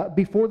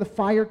before the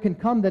fire can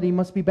come that he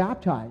must be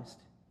baptized.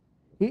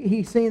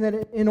 He's saying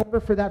that in order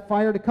for that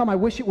fire to come, I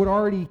wish it would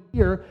already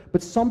here,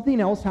 but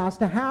something else has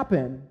to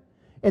happen.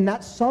 And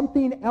that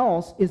something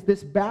else is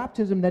this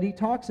baptism that he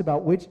talks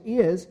about, which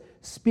is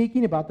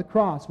speaking about the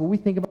cross. When we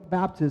think about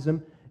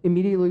baptism,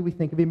 immediately we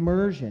think of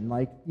immersion,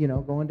 like,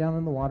 going down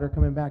in the water,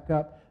 coming back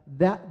up.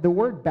 The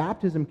word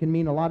baptism can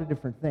mean a lot of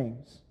different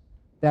things.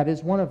 That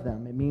is one of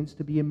them. It means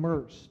to be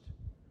immersed.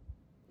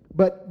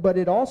 But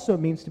it also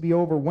means to be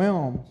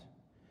overwhelmed.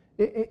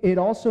 It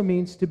also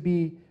means to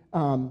be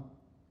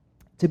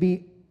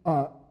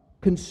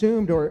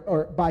consumed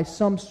or by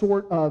some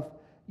sort of,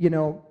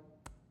 to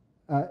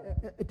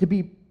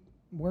be,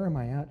 where am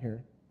I at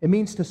here? It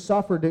means to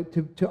suffer,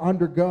 to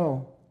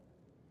undergo.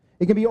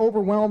 It can be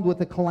overwhelmed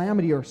with a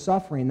calamity or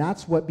suffering.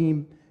 That's what's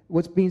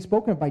being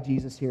spoken of by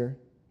Jesus here.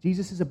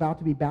 Jesus is about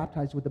to be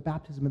baptized with the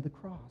baptism of the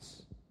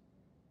cross.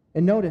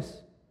 And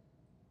notice,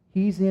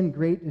 he's in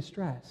great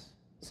distress.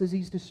 It says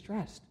he's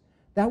distressed.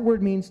 That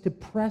word means to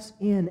press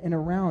in and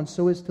around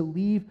so as to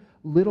leave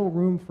little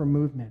room for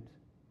movement.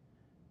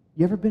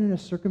 You ever been in a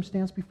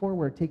circumstance before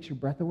where it takes your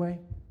breath away?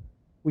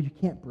 Where you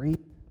can't breathe?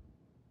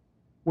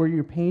 Where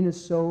your pain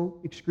is so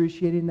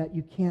excruciating that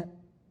you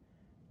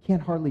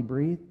can't hardly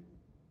breathe?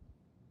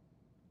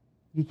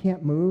 You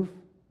can't move?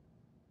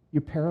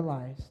 You're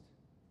paralyzed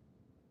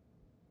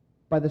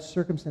by the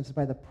circumstances,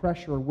 by the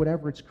pressure or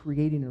whatever it's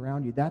creating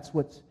around you. That's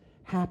what's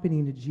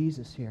happening to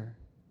Jesus here.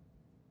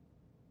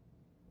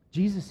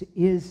 Jesus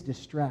is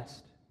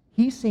distressed.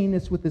 He's saying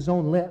this with his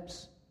own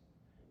lips.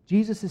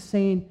 Jesus is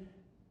saying,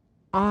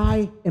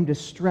 I am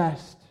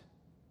distressed.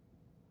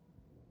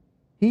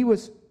 He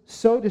was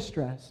so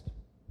distressed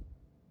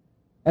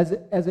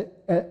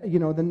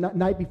the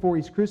night before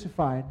he's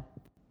crucified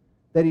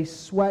that he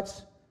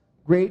sweats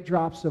great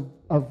drops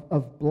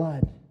of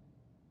blood.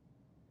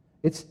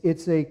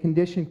 It's a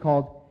condition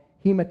called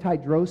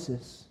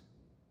hematidrosis.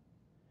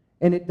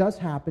 And it does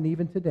happen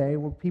even today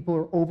where people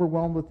are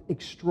overwhelmed with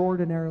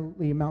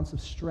extraordinarily amounts of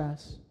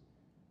stress.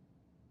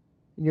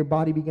 And your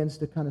body begins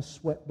to kind of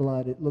sweat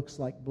blood. It looks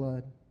like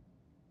blood.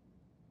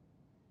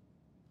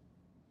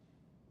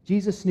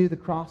 Jesus knew the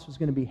cross was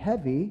going to be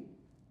heavy,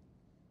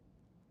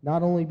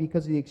 not only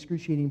because of the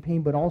excruciating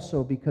pain, but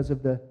also because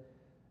of the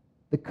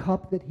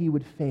cup that he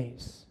would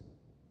face,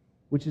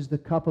 which is the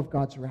cup of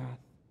God's wrath.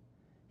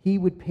 He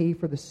would pay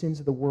for the sins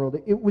of the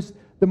world. It was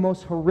the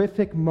most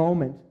horrific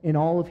moment in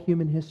all of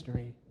human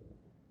history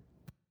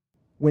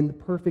when the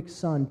perfect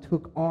Son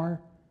took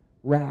our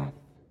wrath.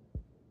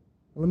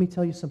 Let me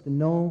tell you something.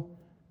 No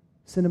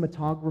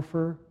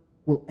cinematographer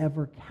will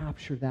ever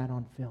capture that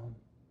on film.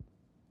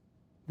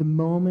 The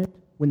moment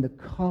when the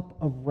cup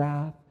of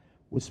wrath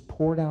was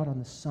poured out on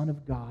the Son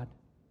of God,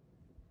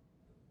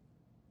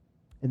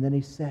 and then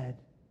he said,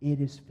 "It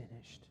is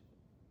finished."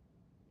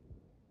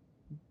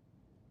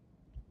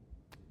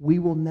 We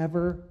will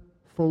never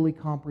fully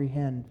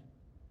comprehend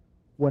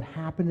what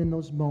happened in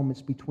those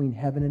moments between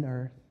heaven and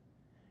earth,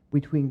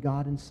 between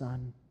God and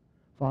Son,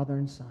 Father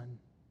and Son.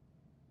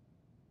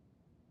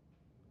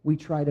 We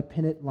try to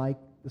pin it like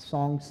the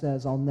song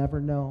says, "I'll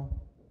never know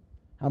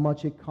how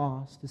much it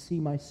costs to see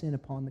my sin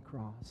upon the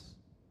cross."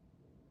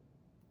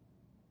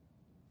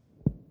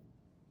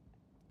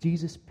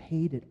 Jesus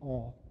paid it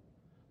all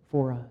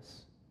for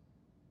us.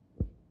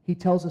 He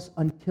tells us,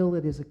 until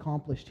it is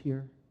accomplished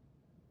here.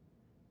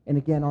 And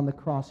again, on the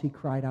cross, he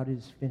cried out, "It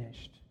is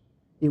finished."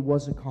 It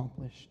was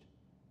accomplished.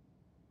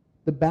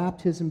 The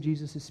baptism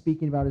Jesus is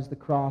speaking about is the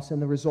cross,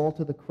 and the result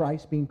of the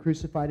Christ being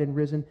crucified and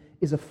risen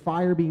is a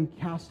fire being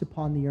cast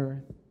upon the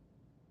earth.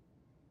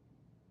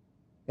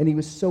 And he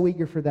was so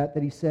eager for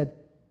that he said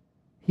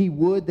he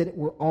would that it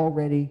were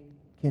already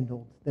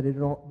kindled, that it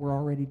were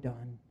already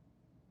done.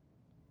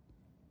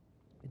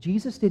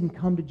 Jesus didn't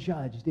come to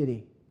judge, did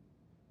he?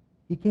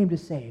 He came to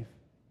save.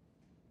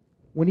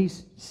 When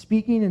he's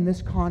speaking in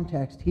this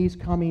context, he's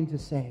coming to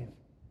save.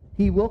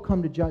 He will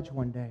come to judge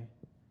one day.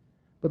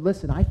 But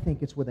listen, I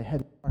think it's with a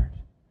heavy heart.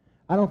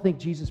 I don't think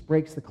Jesus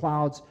breaks the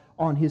clouds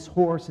on his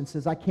horse and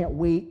says, "I can't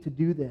wait to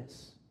do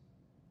this."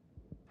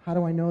 How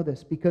do I know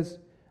this? Because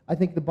I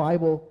think the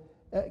Bible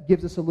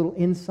gives us a little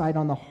insight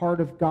on the heart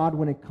of God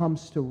when it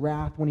comes to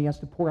wrath, when he has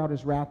to pour out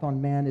his wrath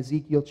on man.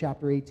 Ezekiel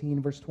chapter 18,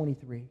 verse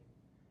 23.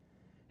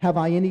 "Have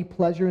I any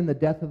pleasure in the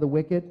death of the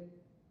wicked,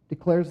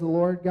 declares the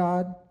Lord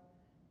God,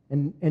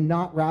 and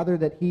not rather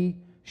that he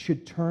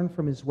should turn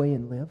from his way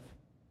and live?"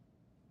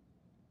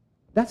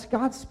 That's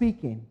God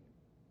speaking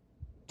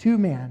to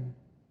man.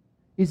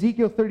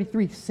 Ezekiel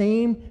 33,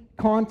 same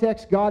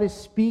context. God is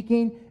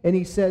speaking, and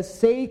he says,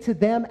 "Say to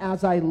them,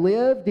 as I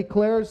live,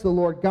 declares the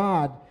Lord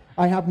God,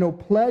 I have no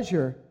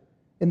pleasure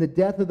in the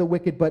death of the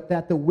wicked, but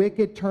that the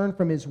wicked turn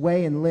from his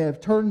way and live.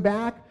 Turn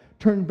back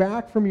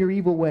from your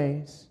evil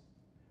ways.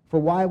 For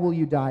why will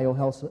you die, O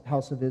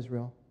house of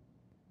Israel?"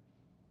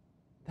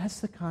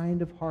 That's the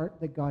kind of heart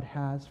that God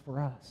has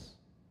for us.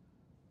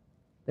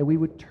 That we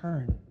would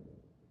turn.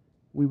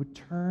 We would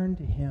turn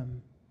to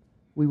him.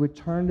 We would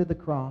turn to the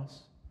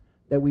cross.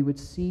 That we would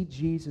see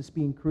Jesus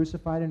being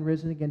crucified and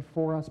risen again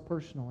for us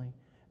personally.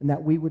 And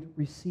that we would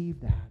receive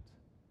that.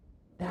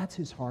 That's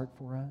his heart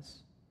for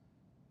us.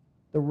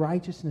 The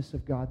righteousness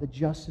of God, the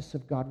justice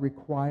of God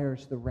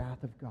requires the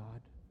wrath of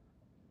God.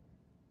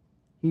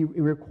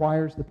 It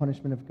requires the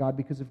punishment of God,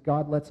 because if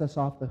God lets us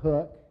off the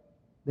hook,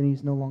 then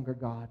he's no longer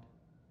God.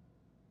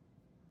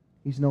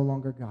 He's no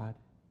longer God.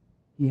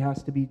 He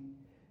has to be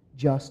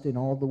just in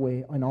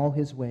all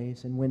his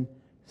ways. And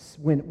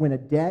when a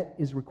debt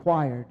is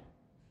required,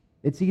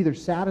 it's either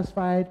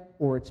satisfied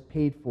or it's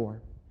paid for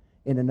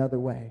in another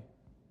way.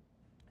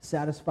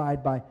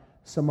 Satisfied by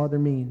some other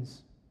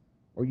means,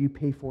 or you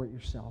pay for it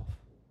yourself.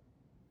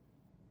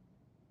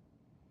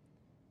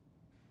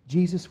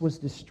 Jesus was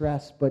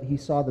distressed, but he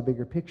saw the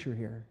bigger picture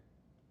here.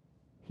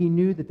 He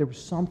knew that there was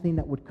something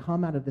that would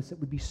come out of this that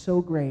would be so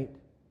great.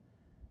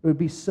 It would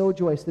be so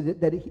joyous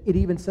that it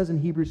even says in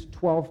Hebrews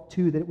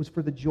 12:2 that it was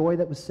for the joy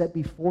that was set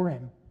before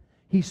him.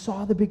 He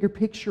saw the bigger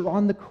picture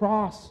on the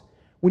cross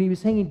when he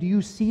was hanging. Do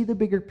you see the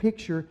bigger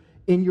picture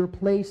in your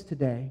place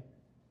today?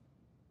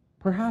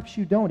 Perhaps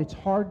you don't. It's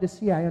hard to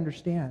see, I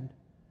understand.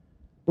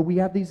 But we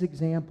have these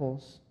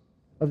examples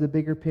of the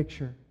bigger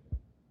picture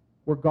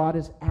where God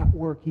is at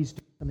work. He's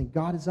doing something.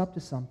 God is up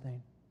to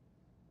something.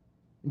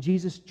 And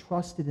Jesus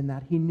trusted in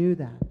that. He knew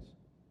that.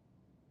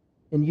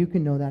 And you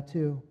can know that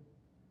too.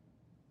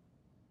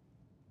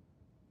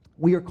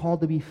 We are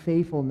called to be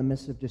faithful in the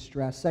midst of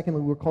distress.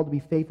 Secondly, we're called to be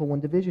faithful when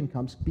division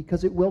comes,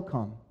 because it will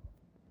come.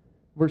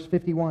 Verse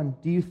 51,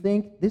 do you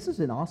think, this is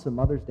an awesome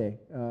Mother's Day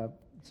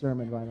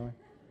sermon, by the way.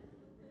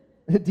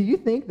 Do you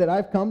think that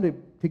I've come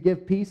to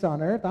give peace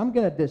on earth? I'm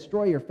going to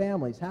destroy your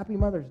families. Happy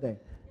Mother's Day.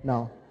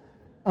 No.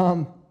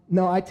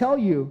 No, I tell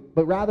you,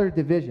 but rather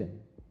division.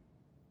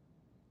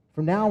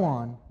 From now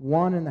on,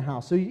 one in the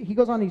house. So he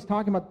goes on, he's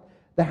talking about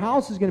the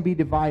house is going to be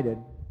divided.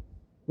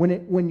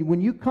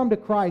 When you come to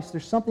Christ,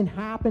 there's something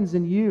happens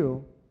in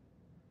you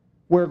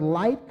where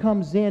light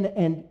comes in,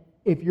 and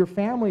if your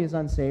family is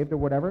unsaved or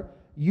whatever,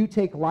 you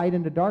take light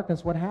into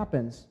darkness. What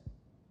happens?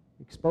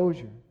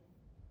 Exposure.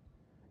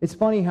 It's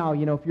funny how,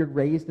 if you're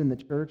raised in the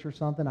church or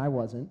something, I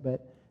wasn't,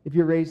 but if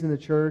you're raised in the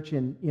church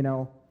and,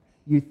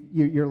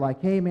 you're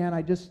like, hey, man,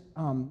 I just,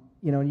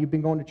 and you've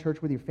been going to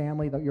church with your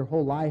family your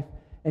whole life,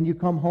 and you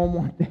come home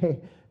one day,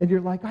 and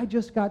you're like, I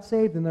just got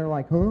saved. And they're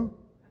like, huh?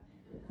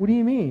 What do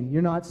you mean?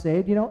 You're not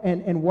saved?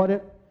 And what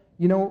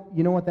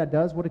what that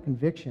does? What a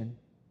conviction.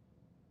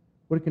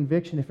 What a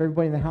conviction if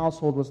everybody in the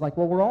household was like,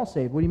 well, we're all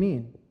saved. What do you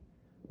mean?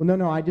 Well,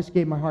 no, I just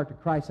gave my heart to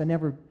Christ. I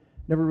never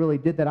really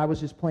did that. I was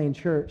just playing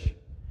church.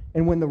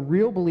 And when the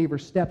real believer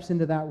steps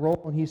into that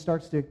role and he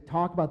starts to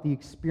talk about the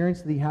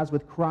experience that he has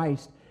with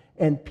Christ,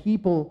 and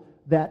people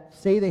that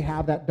say they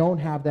have that, don't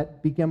have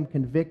that, become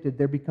convicted,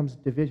 there becomes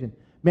division.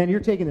 Man, you're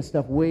taking this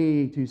stuff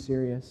way too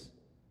serious.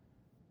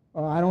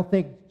 I don't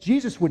think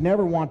Jesus would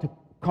never want to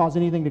cause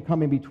anything to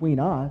come in between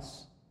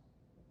us.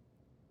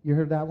 You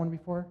heard that one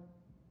before?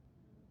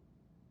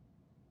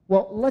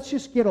 Well, let's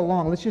just get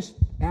along. Let's just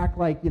act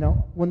like,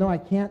 well, no, I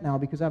can't now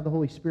because I have the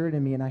Holy Spirit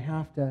in me, and I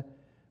have to,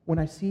 when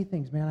I see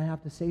things, man, I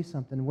have to say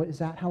something. Is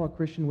that how a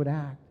Christian would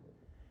act?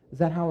 Is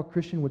that how a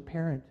Christian would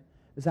parent?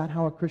 Is that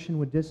how a Christian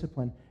would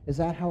discipline? Is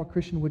that how a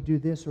Christian would do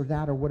this or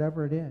that or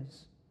whatever it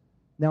is?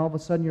 Now all of a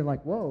sudden you're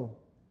like, whoa,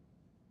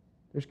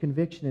 there's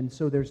conviction, and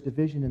so there's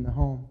division in the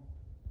home.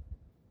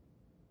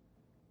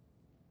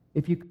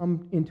 If you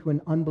come into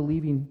an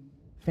unbelieving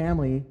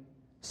family,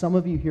 some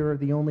of you here are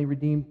the only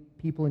redeemed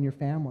people in your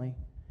family,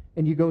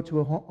 and you go to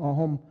a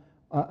home,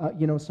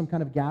 some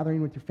kind of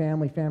gathering with your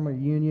family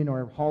reunion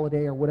or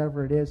holiday or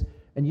whatever it is,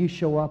 and you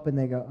show up and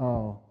they go,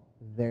 oh,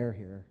 they're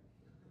here.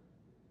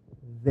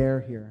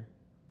 They're here.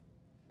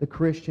 The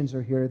Christians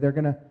are here. They're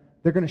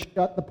gonna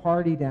shut the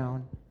party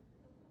down.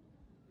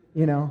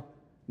 Now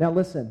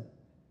listen,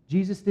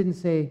 Jesus didn't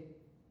say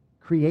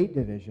create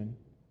division.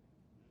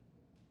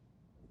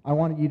 I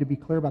wanted you to be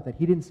clear about that.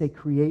 He didn't say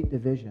create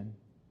division.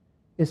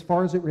 As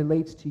far as it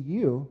relates to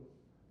you,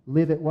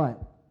 live at what?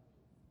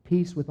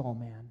 Peace with all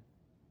men.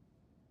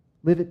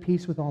 Live at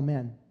peace with all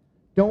men.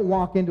 Don't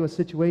walk into a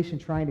situation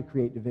trying to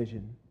create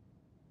division.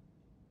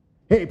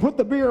 Hey, put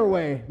the beer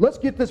away. Let's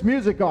get this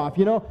music off.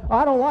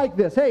 I don't like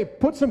this. Hey,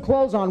 put some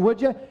clothes on,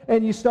 would you?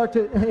 And you start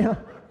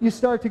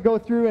to go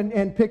through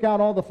and pick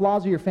out all the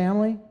flaws of your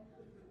family.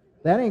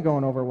 That ain't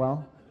going over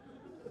well.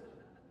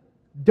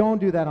 Don't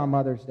do that on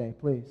Mother's Day,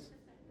 please.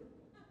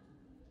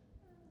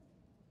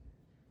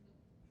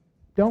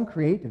 Don't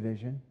create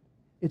division.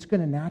 It's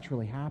going to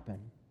naturally happen.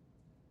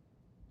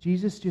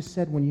 Jesus just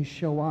said when you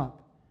show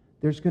up,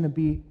 there's going to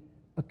be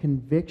a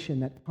conviction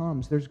that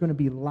comes. There's going to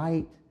be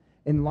light,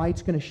 and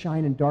light's going to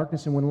shine in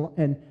darkness.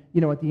 And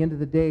at the end of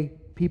the day,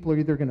 people are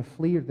either going to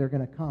flee or they're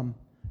going to come.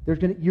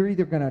 You're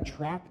either going to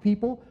attract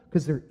people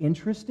because they're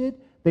interested.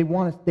 They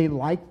like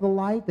the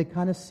light. They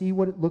kind of see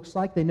what it looks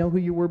like. They know who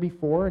you were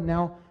before, and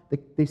now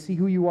they see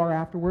who you are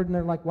afterward, and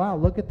they're like, wow,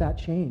 look at that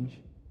change.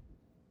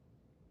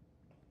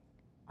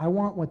 I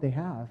want what they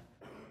have.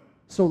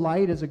 So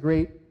light is a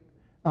great,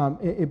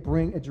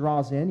 it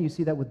draws in. You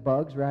see that with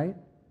bugs, right?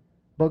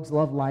 Bugs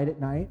love light at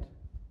night.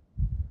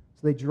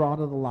 So they draw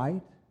to the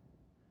light.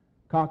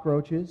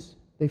 Cockroaches,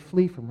 they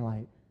flee from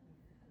light.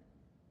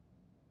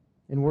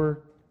 And we're,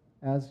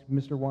 as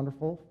Mr.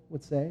 Wonderful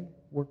would say,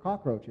 we're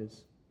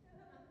cockroaches.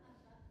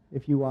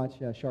 If you watch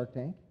Shark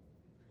Tank,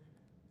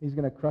 he's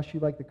going to crush you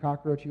like the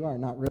cockroach you are.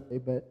 Not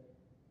really,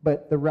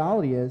 but the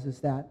reality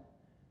is that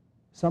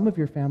some of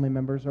your family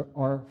members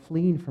are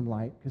fleeing from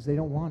light because they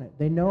don't want it.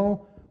 They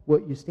know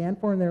what you stand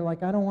for, and they're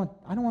like, I don't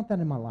want that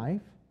in my life.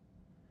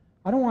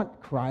 I don't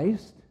want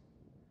Christ.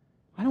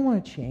 I don't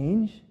want to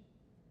change.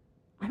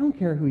 I don't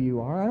care who you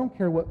are. I don't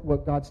care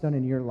what God's done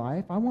in your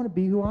life. I want to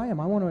be who I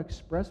am. I want to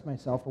express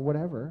myself or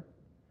whatever.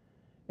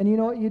 And you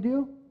know what you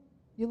do?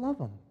 You love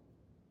them.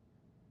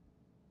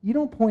 You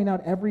don't point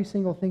out every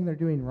single thing they're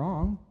doing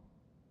wrong.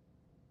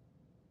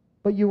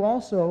 But you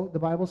also, the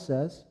Bible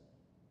says,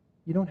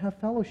 you don't have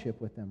fellowship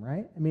with them,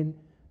 right? I mean,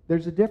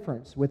 there's a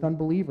difference with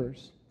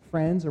unbelievers,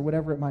 friends, or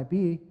whatever it might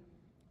be.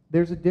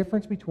 There's a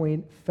difference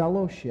between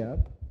fellowship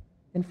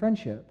and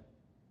friendship.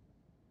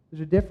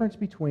 There's a difference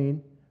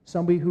between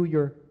somebody who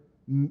you're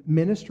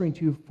ministering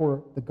to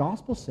for the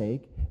gospel's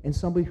sake and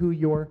somebody who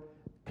you're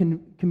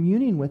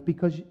communing with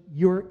because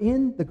you're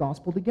in the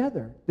gospel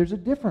together. There's a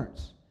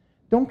difference.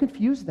 Don't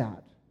confuse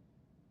that.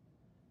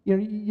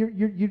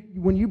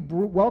 When you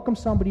welcome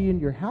somebody in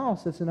your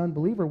house that's an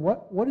unbeliever,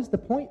 what is the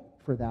point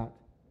for that?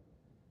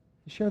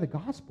 To share the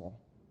gospel.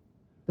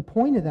 The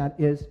point of that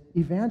is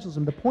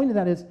evangelism. The point of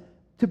that is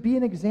to be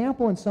an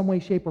example in some way,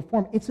 shape, or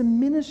form. It's a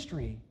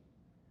ministry.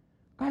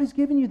 God has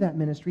given you that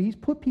ministry. He's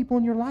put people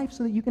in your life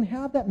so that you can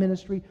have that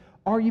ministry.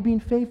 Are you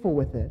being faithful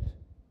with it?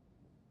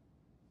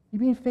 You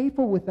being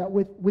faithful with that,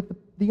 with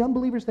the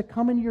unbelievers that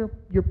come into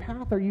your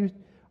path? Are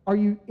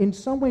you in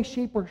some way,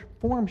 shape, or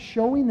form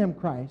showing them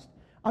Christ?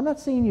 I'm not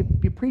saying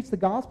you preach the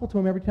gospel to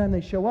them every time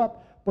they show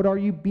up, but are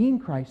you being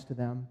Christ to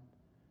them?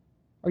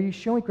 Are you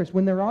showing Christ?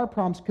 When there are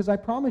problems, because I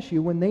promise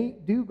you, when they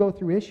do go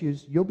through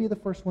issues, you'll be the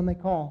first one they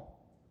call.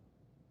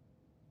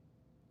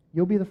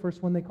 You'll be the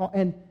first one they call.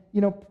 And,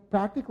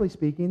 practically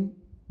speaking,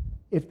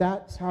 if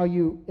that's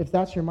your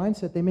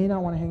mindset, they may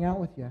not want to hang out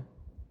with you.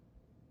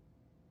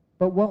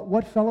 But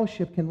what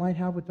fellowship can light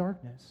have with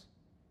darkness?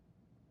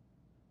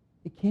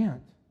 It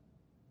can't.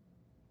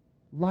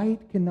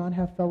 Light cannot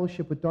have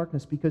fellowship with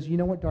darkness, because you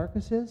know what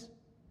darkness is?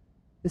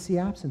 It's the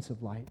absence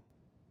of light.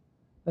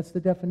 That's the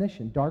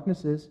definition.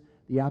 Darkness is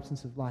the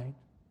absence of light.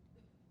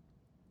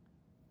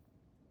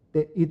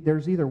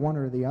 There's either one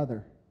or the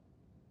other.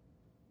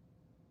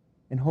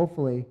 And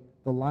hopefully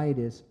the light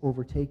is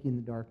overtaking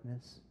the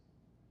darkness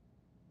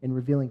and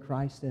revealing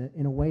Christ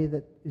in a way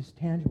that is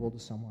tangible to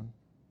someone.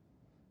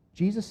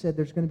 Jesus said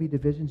there's going to be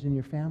divisions in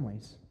your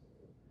families.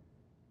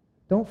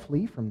 Don't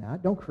flee from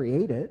that. Don't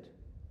create it.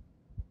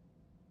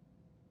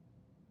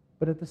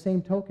 But at the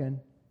same token,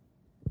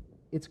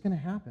 it's going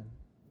to happen.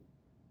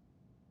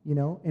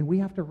 And we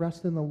have to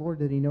rest in the Lord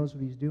that He knows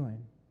what He's doing.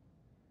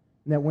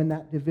 And that when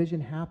that division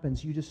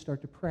happens, you just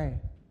start to pray.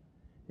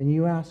 And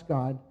you ask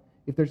God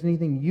if there's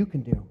anything you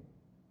can do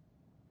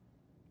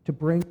to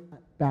bring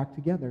that back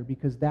together,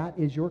 because that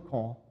is your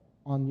call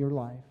on your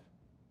life.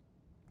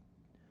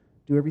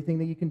 Do everything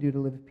that you can do to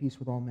live at peace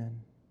with all men.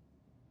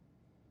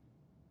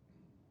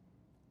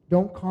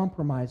 Don't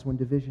compromise when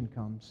division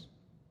comes.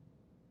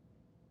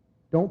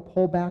 Don't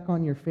pull back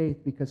on your faith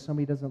because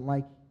somebody doesn't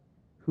like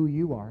who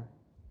you are.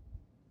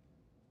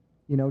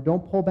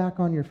 Don't pull back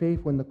on your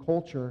faith when the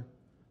culture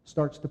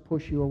starts to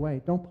push you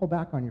away. Don't pull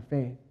back on your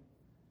faith.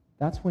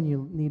 That's when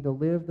you need to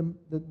live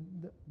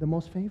the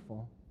most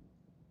faithful.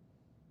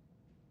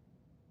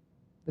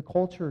 The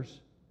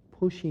culture's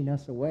pushing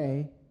us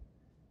away,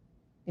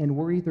 and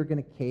we're either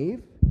going to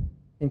cave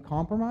and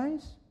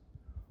compromise,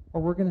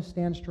 or we're going to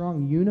stand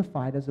strong,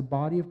 unified as a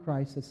body of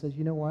Christ that says,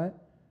 you know what?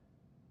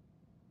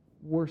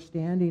 We're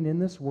standing in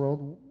this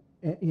world,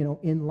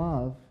 in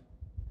love,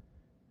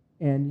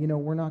 and,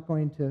 we're not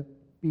going to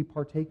be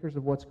partakers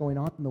of what's going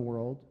on in the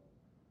world,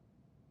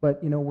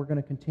 but, we're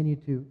going to continue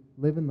to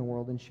live in the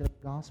world and share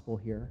the gospel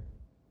here.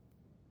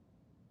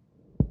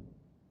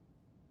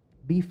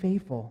 Be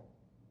faithful,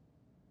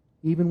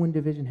 even when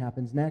division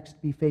happens.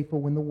 Next, be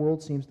faithful when the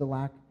world seems to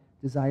lack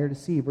desire to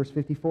see. Verse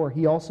 54,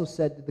 He also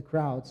said to the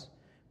crowds,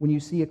 when you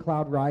see a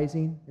cloud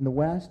rising in the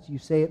west, you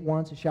say at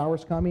once, a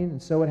shower's coming,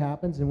 and so it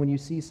happens. And when you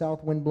see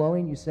south wind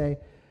blowing, you say,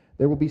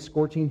 there will be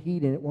scorching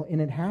heat,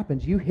 and it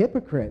happens. You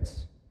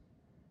hypocrites!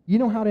 You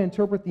know how to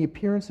interpret the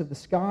appearance of the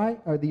sky,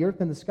 or the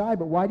earth and the sky,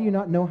 but why do you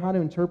not know how to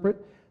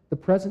interpret the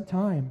present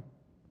time?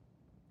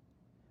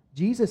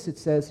 Jesus, it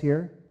says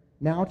here,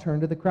 now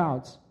turned to the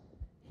crowds.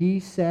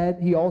 He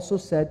also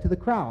said to the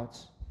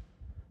crowds.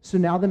 So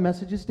now the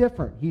message is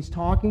different. He's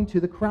talking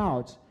to the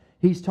crowds.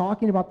 He's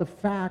talking about the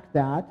fact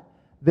that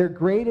they're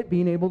great at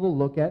being able to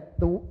look at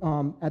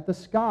the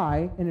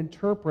sky and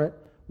interpret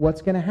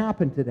what's going to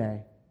happen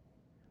today.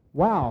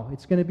 Wow,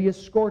 it's going to be a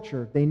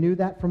scorcher. They knew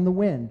that from the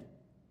wind.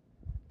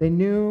 They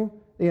knew,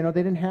 they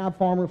didn't have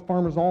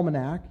Farmer's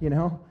Almanac,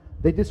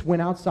 They just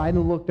went outside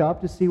and looked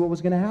up to see what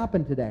was going to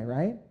happen today,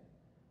 right?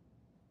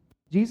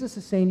 Jesus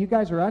is saying, you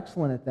guys are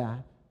excellent at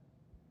that.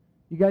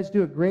 You guys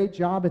do a great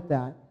job at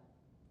that.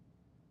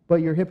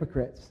 But you're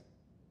hypocrites.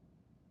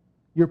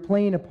 You're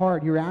playing a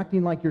part. You're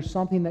acting like you're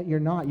something that you're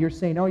not. You're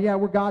saying, oh yeah,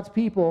 we're God's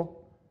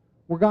people.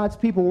 We're God's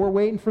people. We're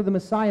waiting for the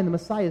Messiah, and the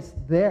Messiah is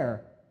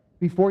there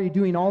before you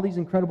doing all these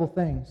incredible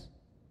things.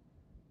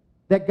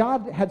 That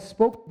God had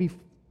spoken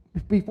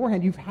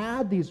beforehand. You've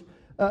had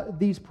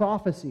these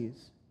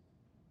prophecies.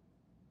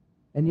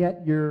 And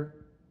yet you're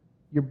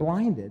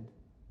blinded.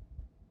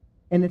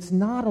 And it's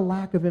not a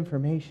lack of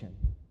information.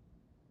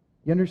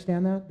 You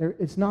understand that?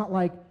 It's not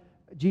like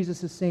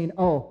Jesus is saying,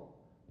 oh,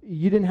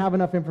 you didn't have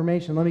enough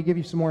information. Let me give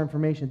you some more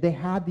information. They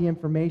had the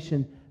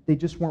information. They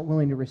just weren't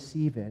willing to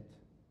receive it.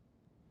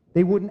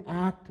 They wouldn't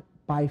act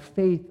by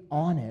faith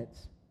on it.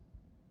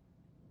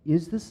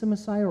 Is this the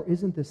Messiah or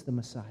isn't this the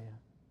Messiah?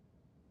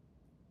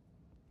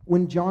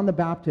 When John the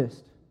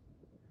Baptist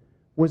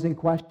was in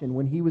question,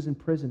 when he was in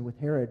prison with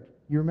Herod,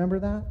 you remember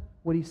that?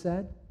 What he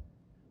said?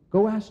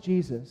 Go ask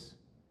Jesus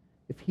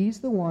if he's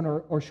the one,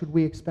 or should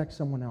we expect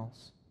someone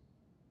else?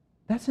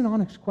 That's an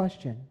honest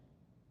question.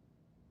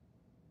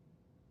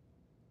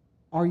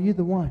 Are you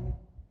the one?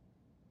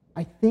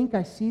 I think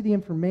I see the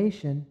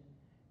information,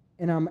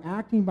 and I'm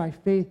acting by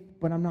faith,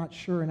 but I'm not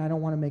sure, and I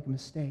don't want to make a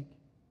mistake.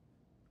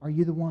 Are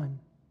you the one?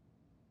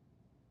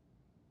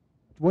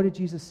 What did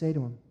Jesus say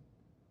to him?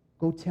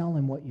 Go tell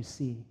him what you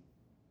see.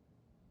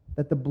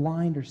 That the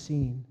blind are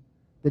seeing,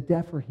 the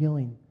deaf are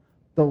healing,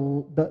 the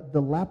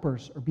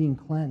lepers are being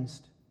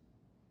cleansed.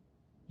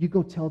 You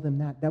go tell them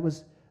that. That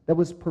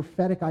was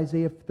prophetic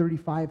Isaiah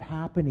 35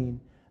 happening.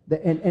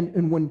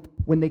 And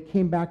when they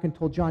came back and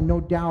told John, no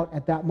doubt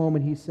at that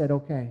moment he said,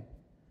 okay.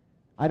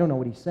 I don't know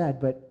what he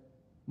said, but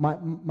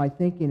my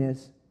thinking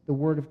is the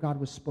word of God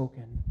was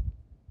spoken.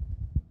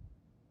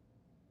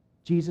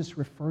 Jesus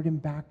referred him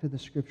back to the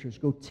scriptures.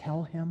 Go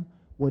tell him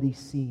what he's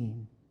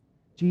seeing.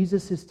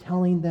 Jesus is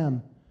telling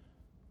them,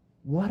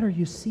 what are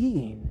you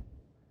seeing?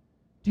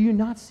 Do you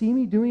not see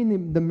me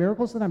doing the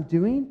miracles that I'm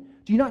doing?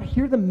 Do you not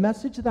hear the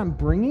message that I'm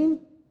bringing?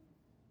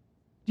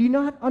 Do you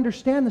not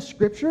understand the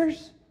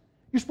scriptures?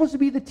 You're supposed to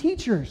be the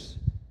teachers.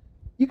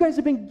 You guys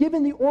have been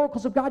given the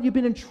oracles of God. You've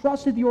been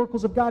entrusted the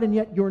oracles of God, and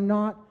yet you're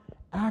not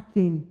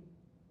acting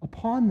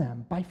upon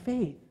them by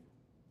faith.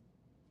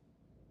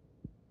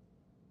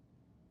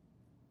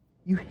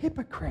 You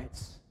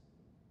hypocrites.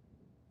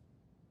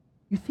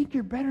 You think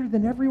you're better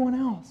than everyone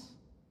else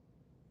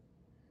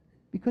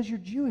because you're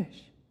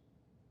Jewish.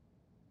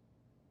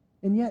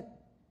 And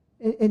yet,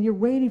 and you're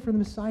waiting for the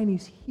Messiah, and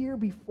he's here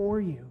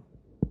before you.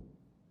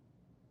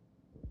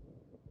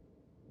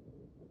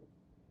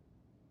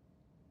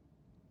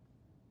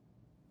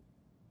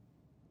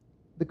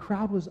 The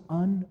crowd was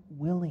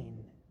unwilling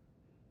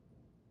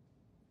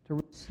to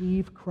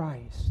receive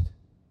Christ.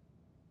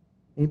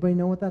 Anybody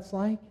know what that's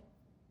like?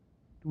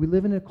 Do we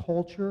live in a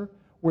culture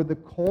where the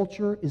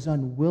culture is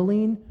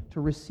unwilling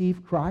to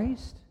receive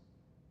Christ?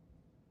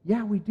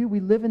 Yeah, we do. We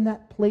live in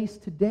that place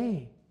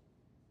today.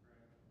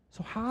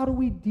 So how do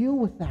we deal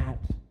with that?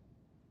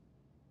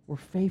 We're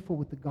faithful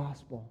with the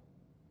gospel.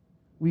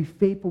 We're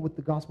faithful with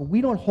the gospel.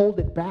 We don't hold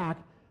it back.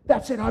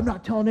 That's it. I'm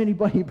not telling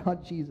anybody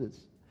about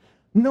Jesus.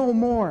 No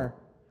more.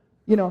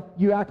 You know,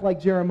 you act like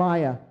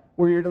Jeremiah,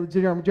 where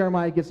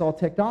Jeremiah gets all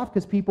ticked off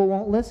because people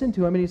won't listen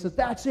to him. And he says,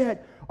 that's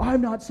it.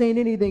 I'm not saying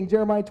anything.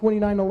 Jeremiah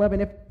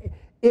 29:11.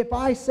 If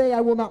I say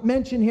I will not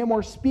mention him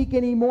or speak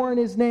any more in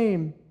his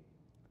name,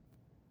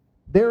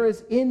 there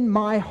is in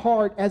my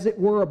heart, as it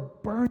were, a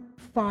burning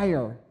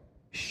fire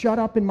shut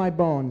up in my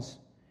bones,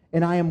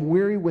 and I am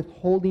weary with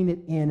holding it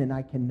in, and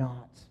I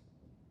cannot.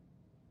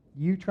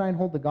 You try and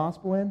hold the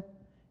gospel in,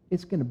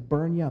 it's going to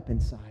burn you up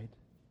inside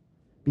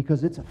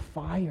because it's a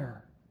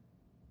fire.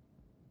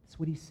 That's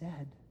what he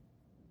said.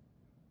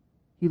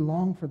 He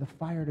longed for the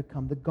fire to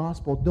come, the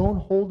gospel. Don't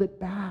hold it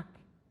back.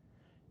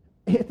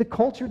 If the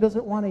culture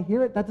doesn't want to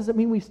hear it, that doesn't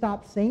mean we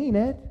stop saying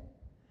it.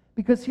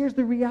 Because here's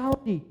the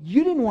reality.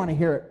 You didn't want to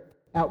hear it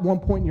at one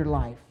point in your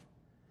life.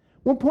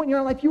 One point in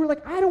your life, you were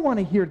like, I don't want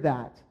to hear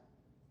that.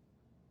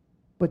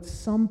 But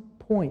some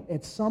point,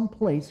 at some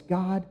place,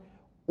 God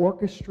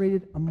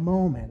orchestrated a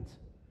moment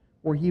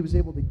where he was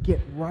able to get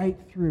right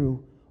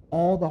through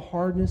all the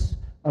hardness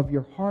of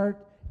your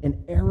heart,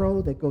 an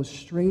arrow that goes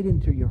straight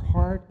into your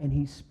heart, and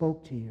he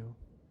spoke to you.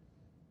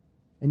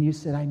 And you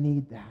said, I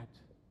need that.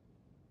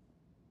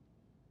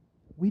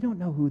 We don't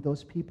know who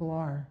those people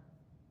are.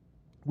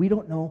 We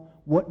don't know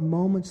what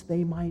moments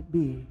they might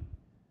be.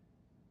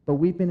 But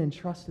we've been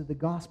entrusted the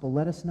gospel.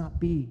 Let us not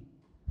be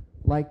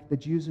like the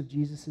Jews of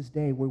Jesus'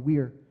 day, where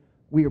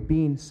we are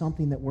being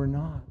something that we're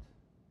not,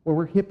 where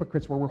we're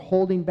hypocrites, where we're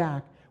holding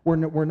back, we're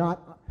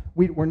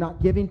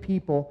not giving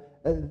people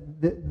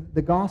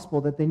the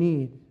gospel that they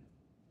need.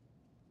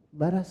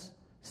 Let us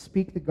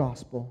speak the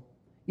gospel,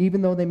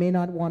 even though they may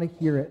not want to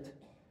hear it.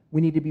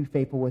 We need to be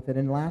faithful with it.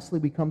 And lastly,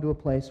 we come to a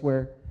place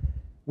where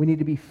we need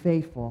to be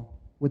faithful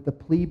with the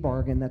plea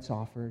bargain that's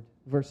offered.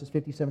 Verses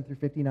 57 through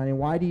 59. And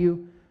why do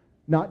you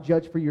not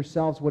judge for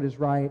yourselves what is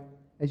right?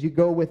 As you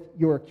go with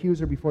your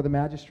accuser before the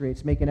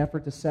magistrates, make an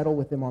effort to settle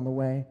with him on the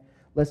way,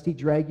 lest he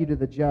drag you to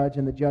the judge,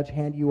 and the judge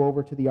hand you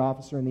over to the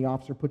officer, and the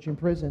officer put you in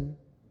prison.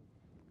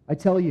 I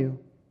tell you,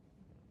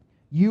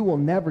 you will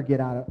never get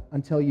out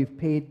until you've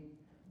paid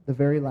the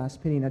very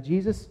last penny. Now,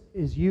 Jesus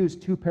has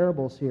used two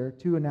parables here,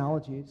 two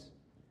analogies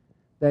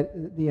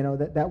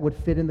that would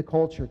fit in the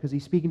culture, because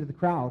he's speaking to the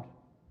crowd.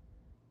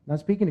 Not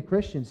speaking to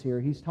Christians here.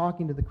 He's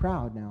talking to the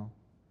crowd now.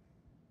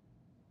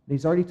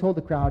 He's already told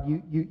the crowd,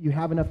 you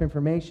have enough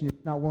information. You're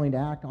not willing to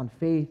act on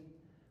faith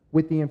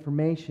with the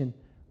information.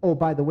 Oh,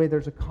 by the way,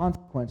 there's a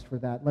consequence for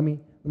that. Let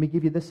me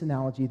give you this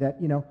analogy that,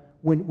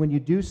 when you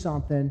do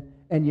something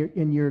and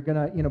you're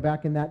gonna,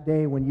 back in that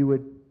day when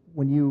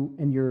you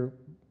and your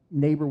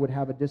neighbor would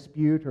have a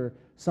dispute or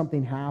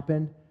something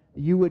happened,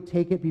 you would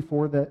take it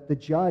before the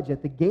judge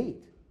at the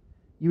gate.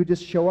 You would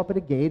just show up at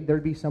a gate.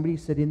 There'd be somebody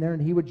sitting there,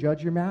 and he would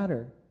judge your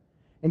matter.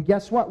 And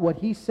guess what? What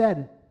he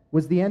said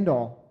was the end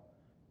all.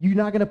 You're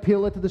not going to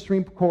appeal it to the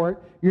Supreme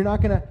Court. You're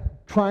not going to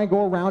try and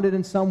go around it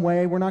in some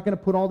way. We're not going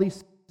to put all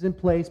these things in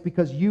place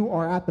because you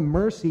are at the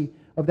mercy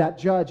of that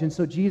judge. And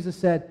so Jesus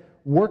said,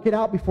 work it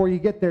out before you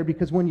get there,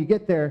 because when you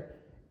get there,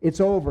 it's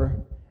over.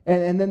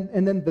 And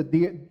then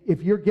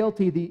if you're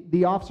guilty,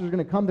 the officers are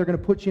going to come. They're going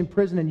to put you in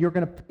prison, and you're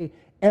going to pay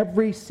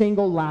every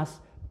single last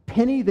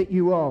penny that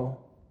you owe.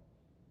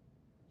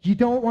 You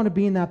don't want to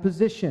be in that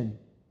position.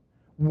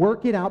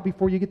 Work it out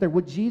before you get there.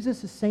 What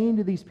Jesus is saying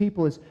to these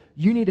people is,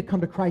 you need to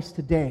come to Christ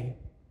today.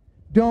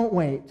 Don't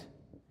wait.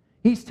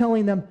 He's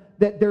telling them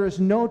that there is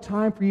no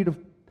time for you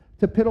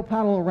to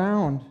piddle-paddle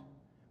around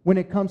when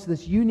it comes to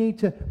this. You need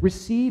to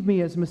receive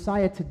me as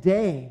Messiah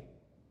today.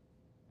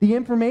 The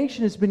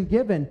information has been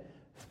given.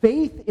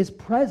 Faith is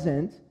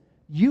present.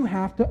 You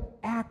have to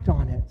act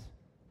on it.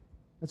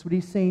 That's what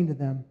he's saying to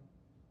them.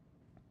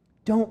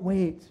 Don't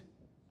wait.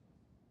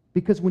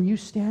 Because when you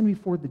stand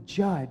before the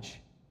judge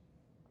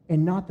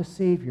and not the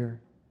Savior,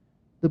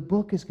 the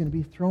book is going to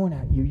be thrown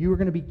at you. You are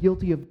going to be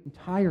guilty of the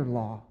entire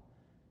law.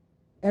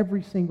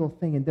 Every single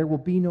thing. And there will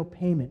be no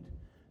payment.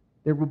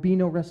 There will be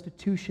no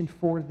restitution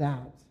for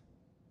that.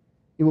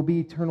 It will be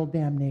eternal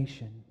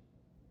damnation.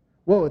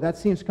 Whoa, that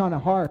seems kind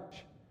of harsh.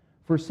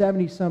 For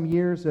 70-some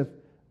years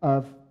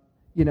of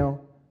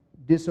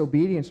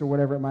disobedience or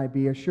whatever it might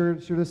be. Sure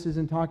this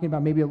isn't talking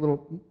about maybe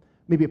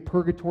a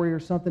purgatory or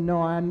something.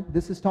 No,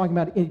 this is talking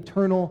about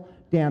eternal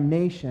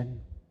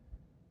damnation.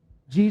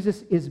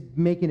 Jesus is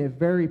making it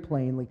very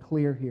plainly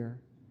clear here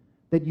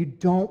that you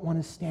don't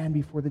want to stand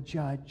before the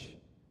judge.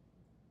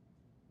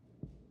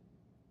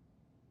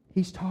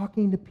 He's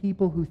talking to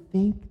people who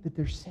think that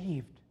they're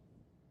saved,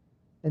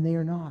 and they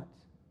are not.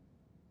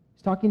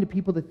 He's talking to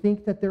people that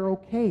think that they're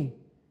okay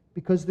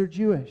because they're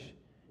Jewish.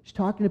 He's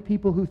talking to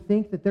people who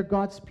think that they're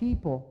God's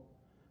people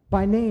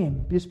by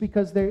name just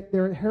because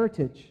they're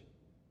heritage.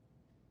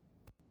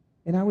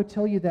 And I would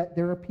tell you that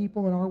there are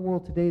people in our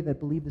world today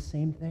that believe the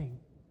same thing.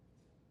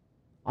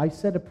 I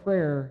said a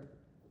prayer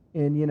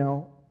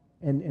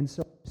and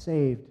so I'm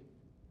saved,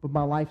 but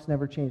my life's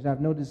never changed. I have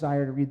no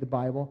desire to read the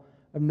Bible.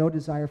 I have no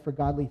desire for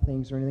godly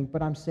things or anything,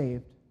 but I'm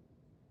saved.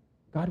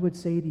 God would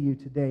say to you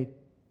today,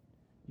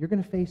 you're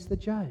going to face the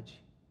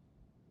judge.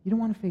 You don't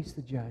want to face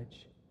the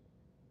judge.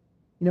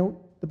 You know,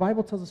 the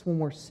Bible tells us when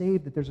we're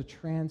saved that there's a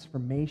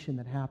transformation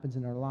that happens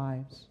in our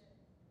lives,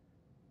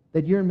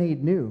 that you're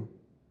made new.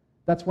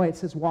 That's why it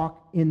says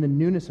walk in the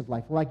newness of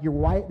life. Like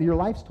your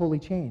life's totally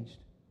changed.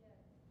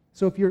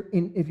 So if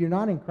you're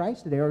not in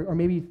Christ today, or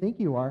maybe you think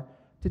you are,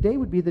 today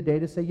would be the day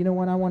to say, you know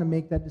what, I want to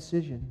make that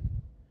decision.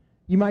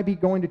 You might be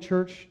going to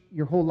church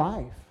your whole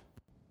life.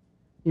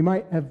 You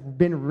might have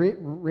been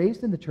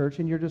raised in the church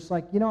and you're just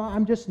like,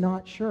 I'm just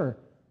not sure.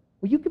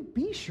 Well, you can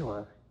be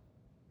sure.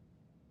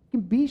 You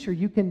can be sure.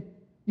 You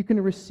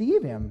can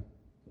receive Him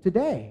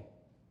today.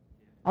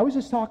 I was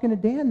just talking to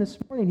Dan this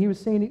morning. He was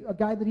saying a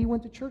guy that he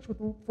went to church with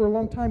for a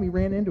long time, he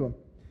ran into him.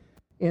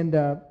 And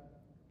the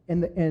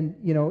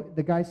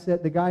guy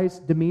said, the guy's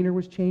demeanor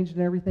was changed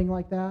and everything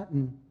like that.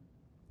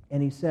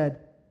 And he said,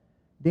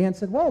 Dan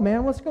said, whoa,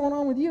 man, what's going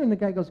on with you? And the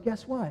guy goes,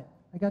 guess what?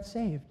 I got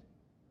saved.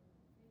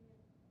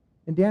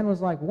 And Dan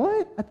was like,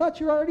 what? I thought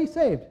you were already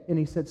saved. And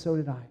he said, so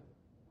did I.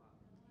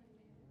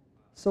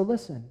 So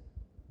listen,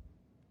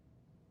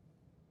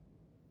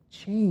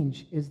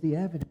 change is the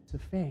evidence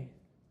of faith.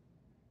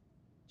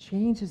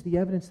 Change is the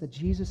evidence that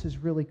Jesus has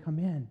really come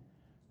in.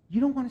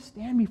 You don't want to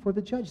stand before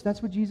the judge.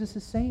 That's what Jesus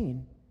is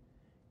saying.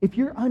 If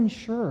you're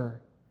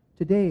unsure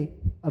today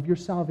of your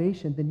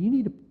salvation, then you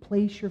need to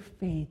place your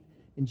faith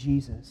in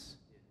Jesus.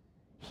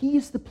 He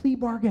is the plea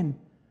bargain.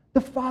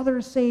 The Father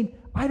is saying,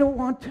 I don't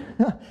want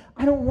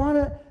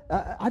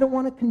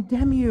to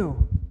condemn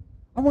you.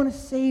 I want to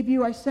save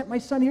you. I sent my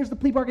Son. Here's the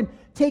plea bargain.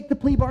 Take the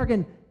plea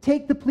bargain.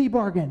 Take the plea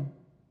bargain.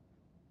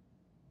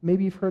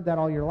 Maybe you've heard that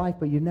all your life,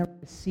 but you've never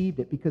received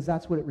it because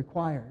that's what it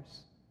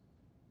requires.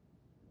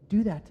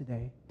 Do that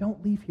today.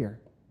 Don't leave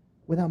here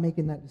without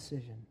making that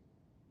decision.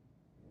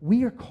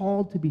 We are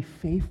called to be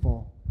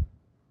faithful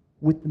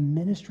with the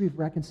ministry of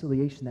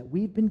reconciliation that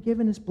we've been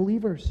given as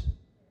believers.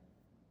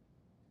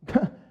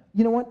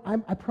 You know what?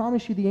 I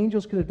promise you the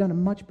angels could have done a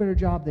much better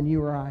job than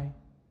you or I. And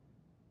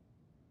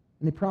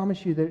they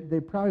promise you that they're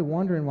probably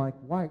wondering, like,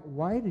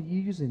 why are you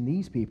using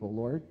these people,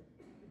 Lord?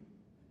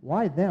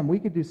 Why them? We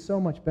could do so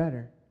much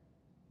better.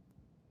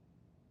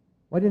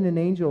 Why didn't an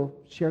angel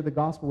share the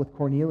gospel with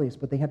Cornelius,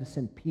 but they had to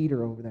send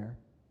Peter over there?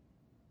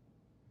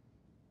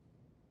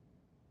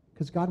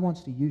 Because God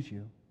wants to use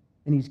you,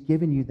 and He's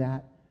given you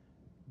that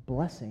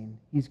blessing.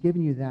 He's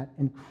given you that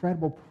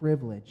incredible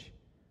privilege,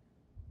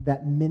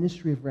 that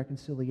ministry of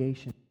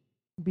reconciliation.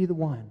 Be the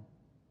one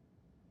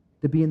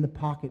to be in the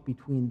pocket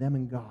between them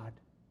and God.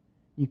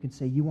 You can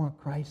say, you want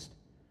Christ?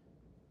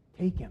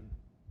 Take Him.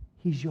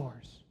 He's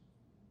yours.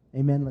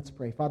 Amen. Let's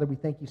pray. Father, we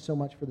thank you so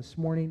much for this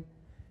morning,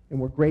 and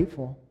we're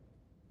grateful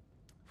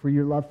for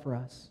your love for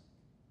us.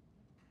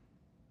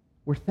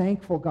 We're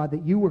thankful, God,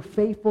 that you were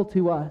faithful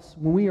to us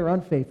when we are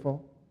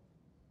unfaithful.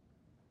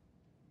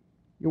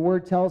 Your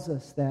word tells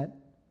us that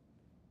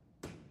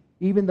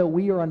even though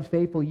we are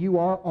unfaithful, you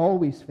are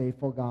always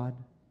faithful, God.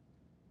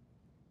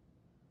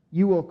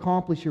 You will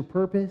accomplish your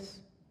purpose,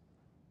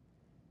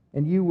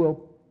 and you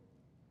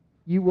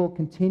will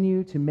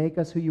continue to make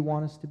us who you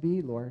want us to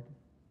be, Lord,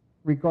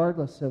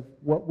 regardless of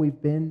what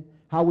we've been,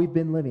 how we've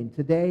been living.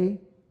 Today,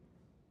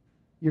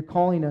 you're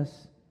calling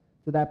us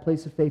to that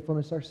place of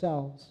faithfulness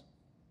ourselves.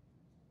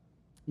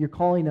 You're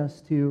calling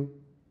us to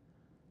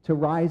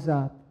rise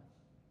up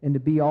and to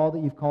be all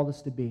that you've called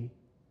us to be.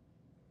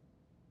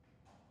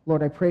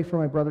 Lord, I pray for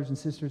my brothers and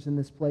sisters in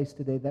this place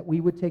today that we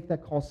would take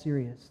that call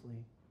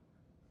seriously.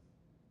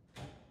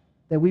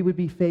 That we would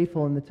be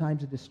faithful in the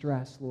times of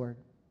distress, Lord.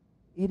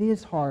 It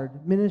is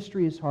hard.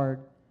 Ministry is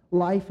hard.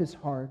 Life is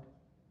hard.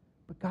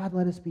 But God,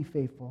 let us be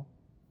faithful.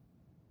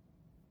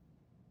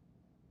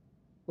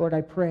 Lord,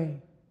 I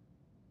pray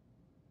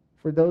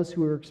for those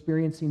who are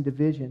experiencing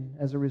division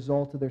as a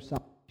result of their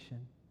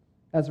salvation,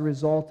 as a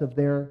result of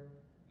their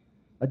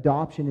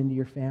adoption into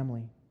your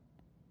family,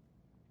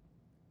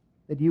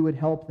 that you would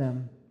help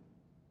them,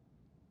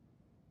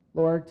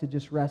 Lord, to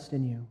just rest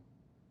in you,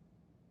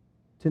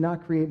 to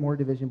not create more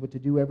division, but to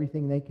do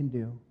everything they can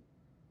do,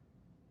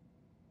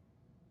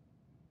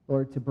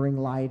 Lord, to bring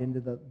light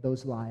into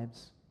those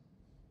lives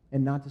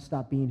and not to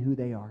stop being who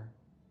they are.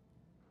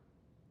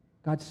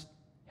 God,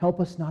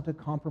 help us not to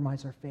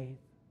compromise our faith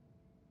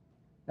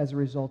as a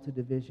result of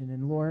division.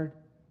 And Lord,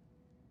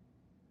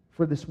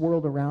 for this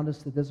world around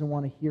us that doesn't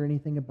want to hear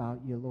anything about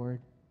you,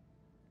 Lord,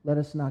 Let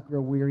us not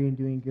grow weary in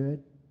doing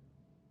good.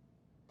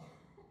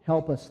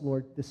 Help us,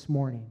 Lord, this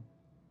morning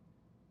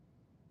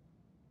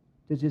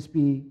to just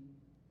be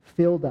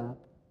filled up.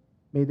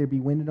 May there be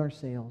wind in our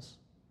sails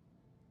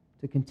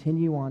to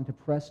continue on, to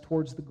press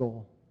towards the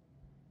goal,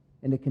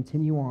 and to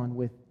continue on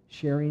with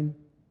sharing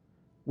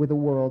with a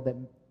world that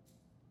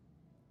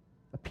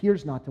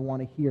appears not to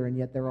want to hear, and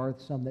yet there are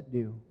some that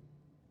do.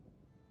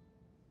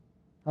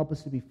 Help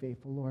us to be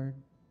faithful, Lord,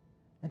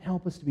 and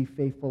help us to be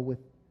faithful with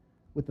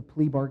the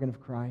plea bargain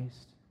of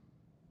Christ.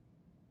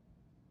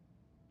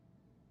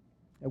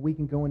 That we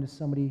can go into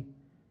somebody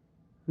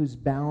who's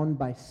bound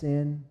by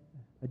sin,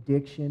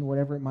 addiction,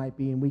 whatever it might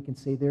be, and we can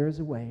say there is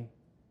a way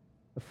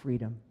of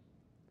freedom,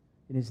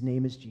 and His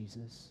name is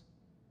Jesus.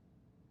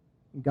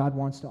 And God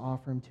wants to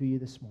offer Him to you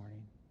this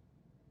morning.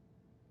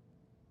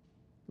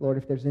 Lord,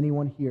 if there's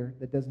anyone here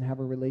that doesn't have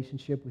a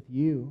relationship with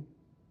you,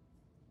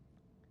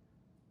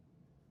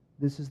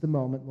 this is the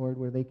moment, Lord,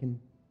 where they can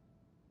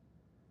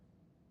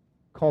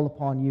call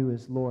upon you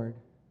as Lord,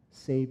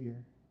 Savior,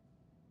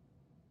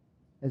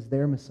 as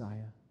their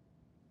Messiah.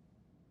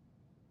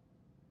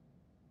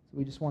 So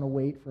we just want to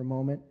wait for a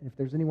moment. If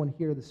there's anyone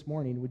here this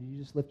morning, would you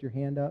just lift your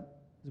hand up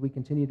as we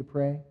continue to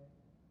pray?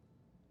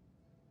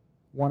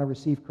 Want to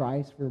receive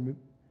Christ for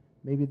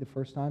maybe the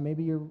first time?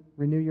 Maybe you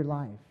renew your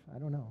life. I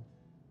don't know.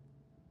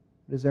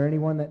 But is there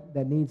anyone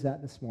that needs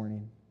that this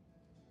morning?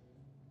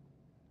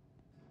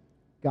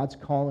 God's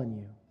calling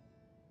you.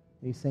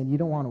 And He's saying, you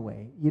don't want to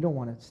wait. You don't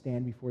want to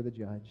stand before the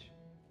judge.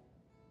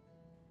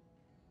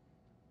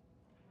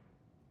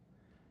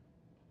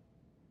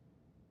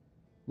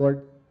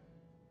 Lord,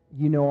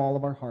 you know all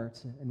of our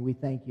hearts, and we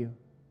thank you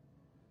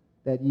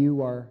that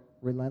you are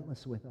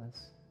relentless with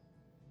us.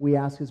 We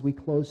ask as we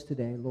close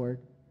today, Lord,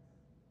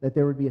 that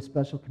there would be a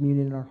special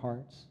communion in our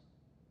hearts,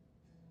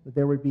 that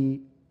there would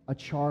be a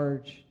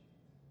charge,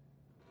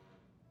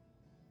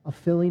 a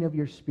filling of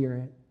your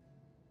Spirit,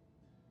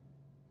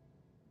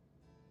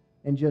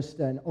 and just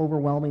an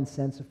overwhelming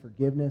sense of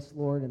forgiveness,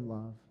 Lord, and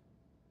love,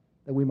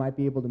 that we might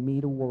be able to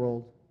meet a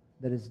world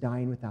that is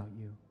dying without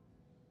you.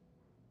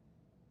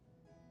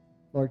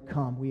 Lord,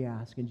 come, we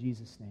ask in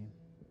Jesus' name.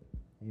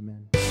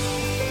 Amen.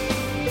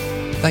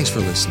 Thanks for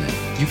listening.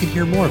 You can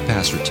hear more of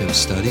Pastor Tim's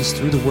studies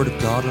through the Word of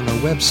God on our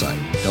website,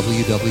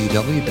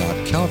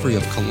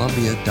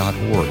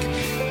 www.calvaryofcolumbia.org.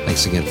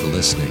 Thanks again for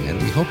listening,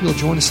 and we hope you'll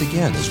join us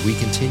again as we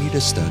continue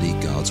to study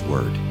God's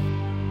Word.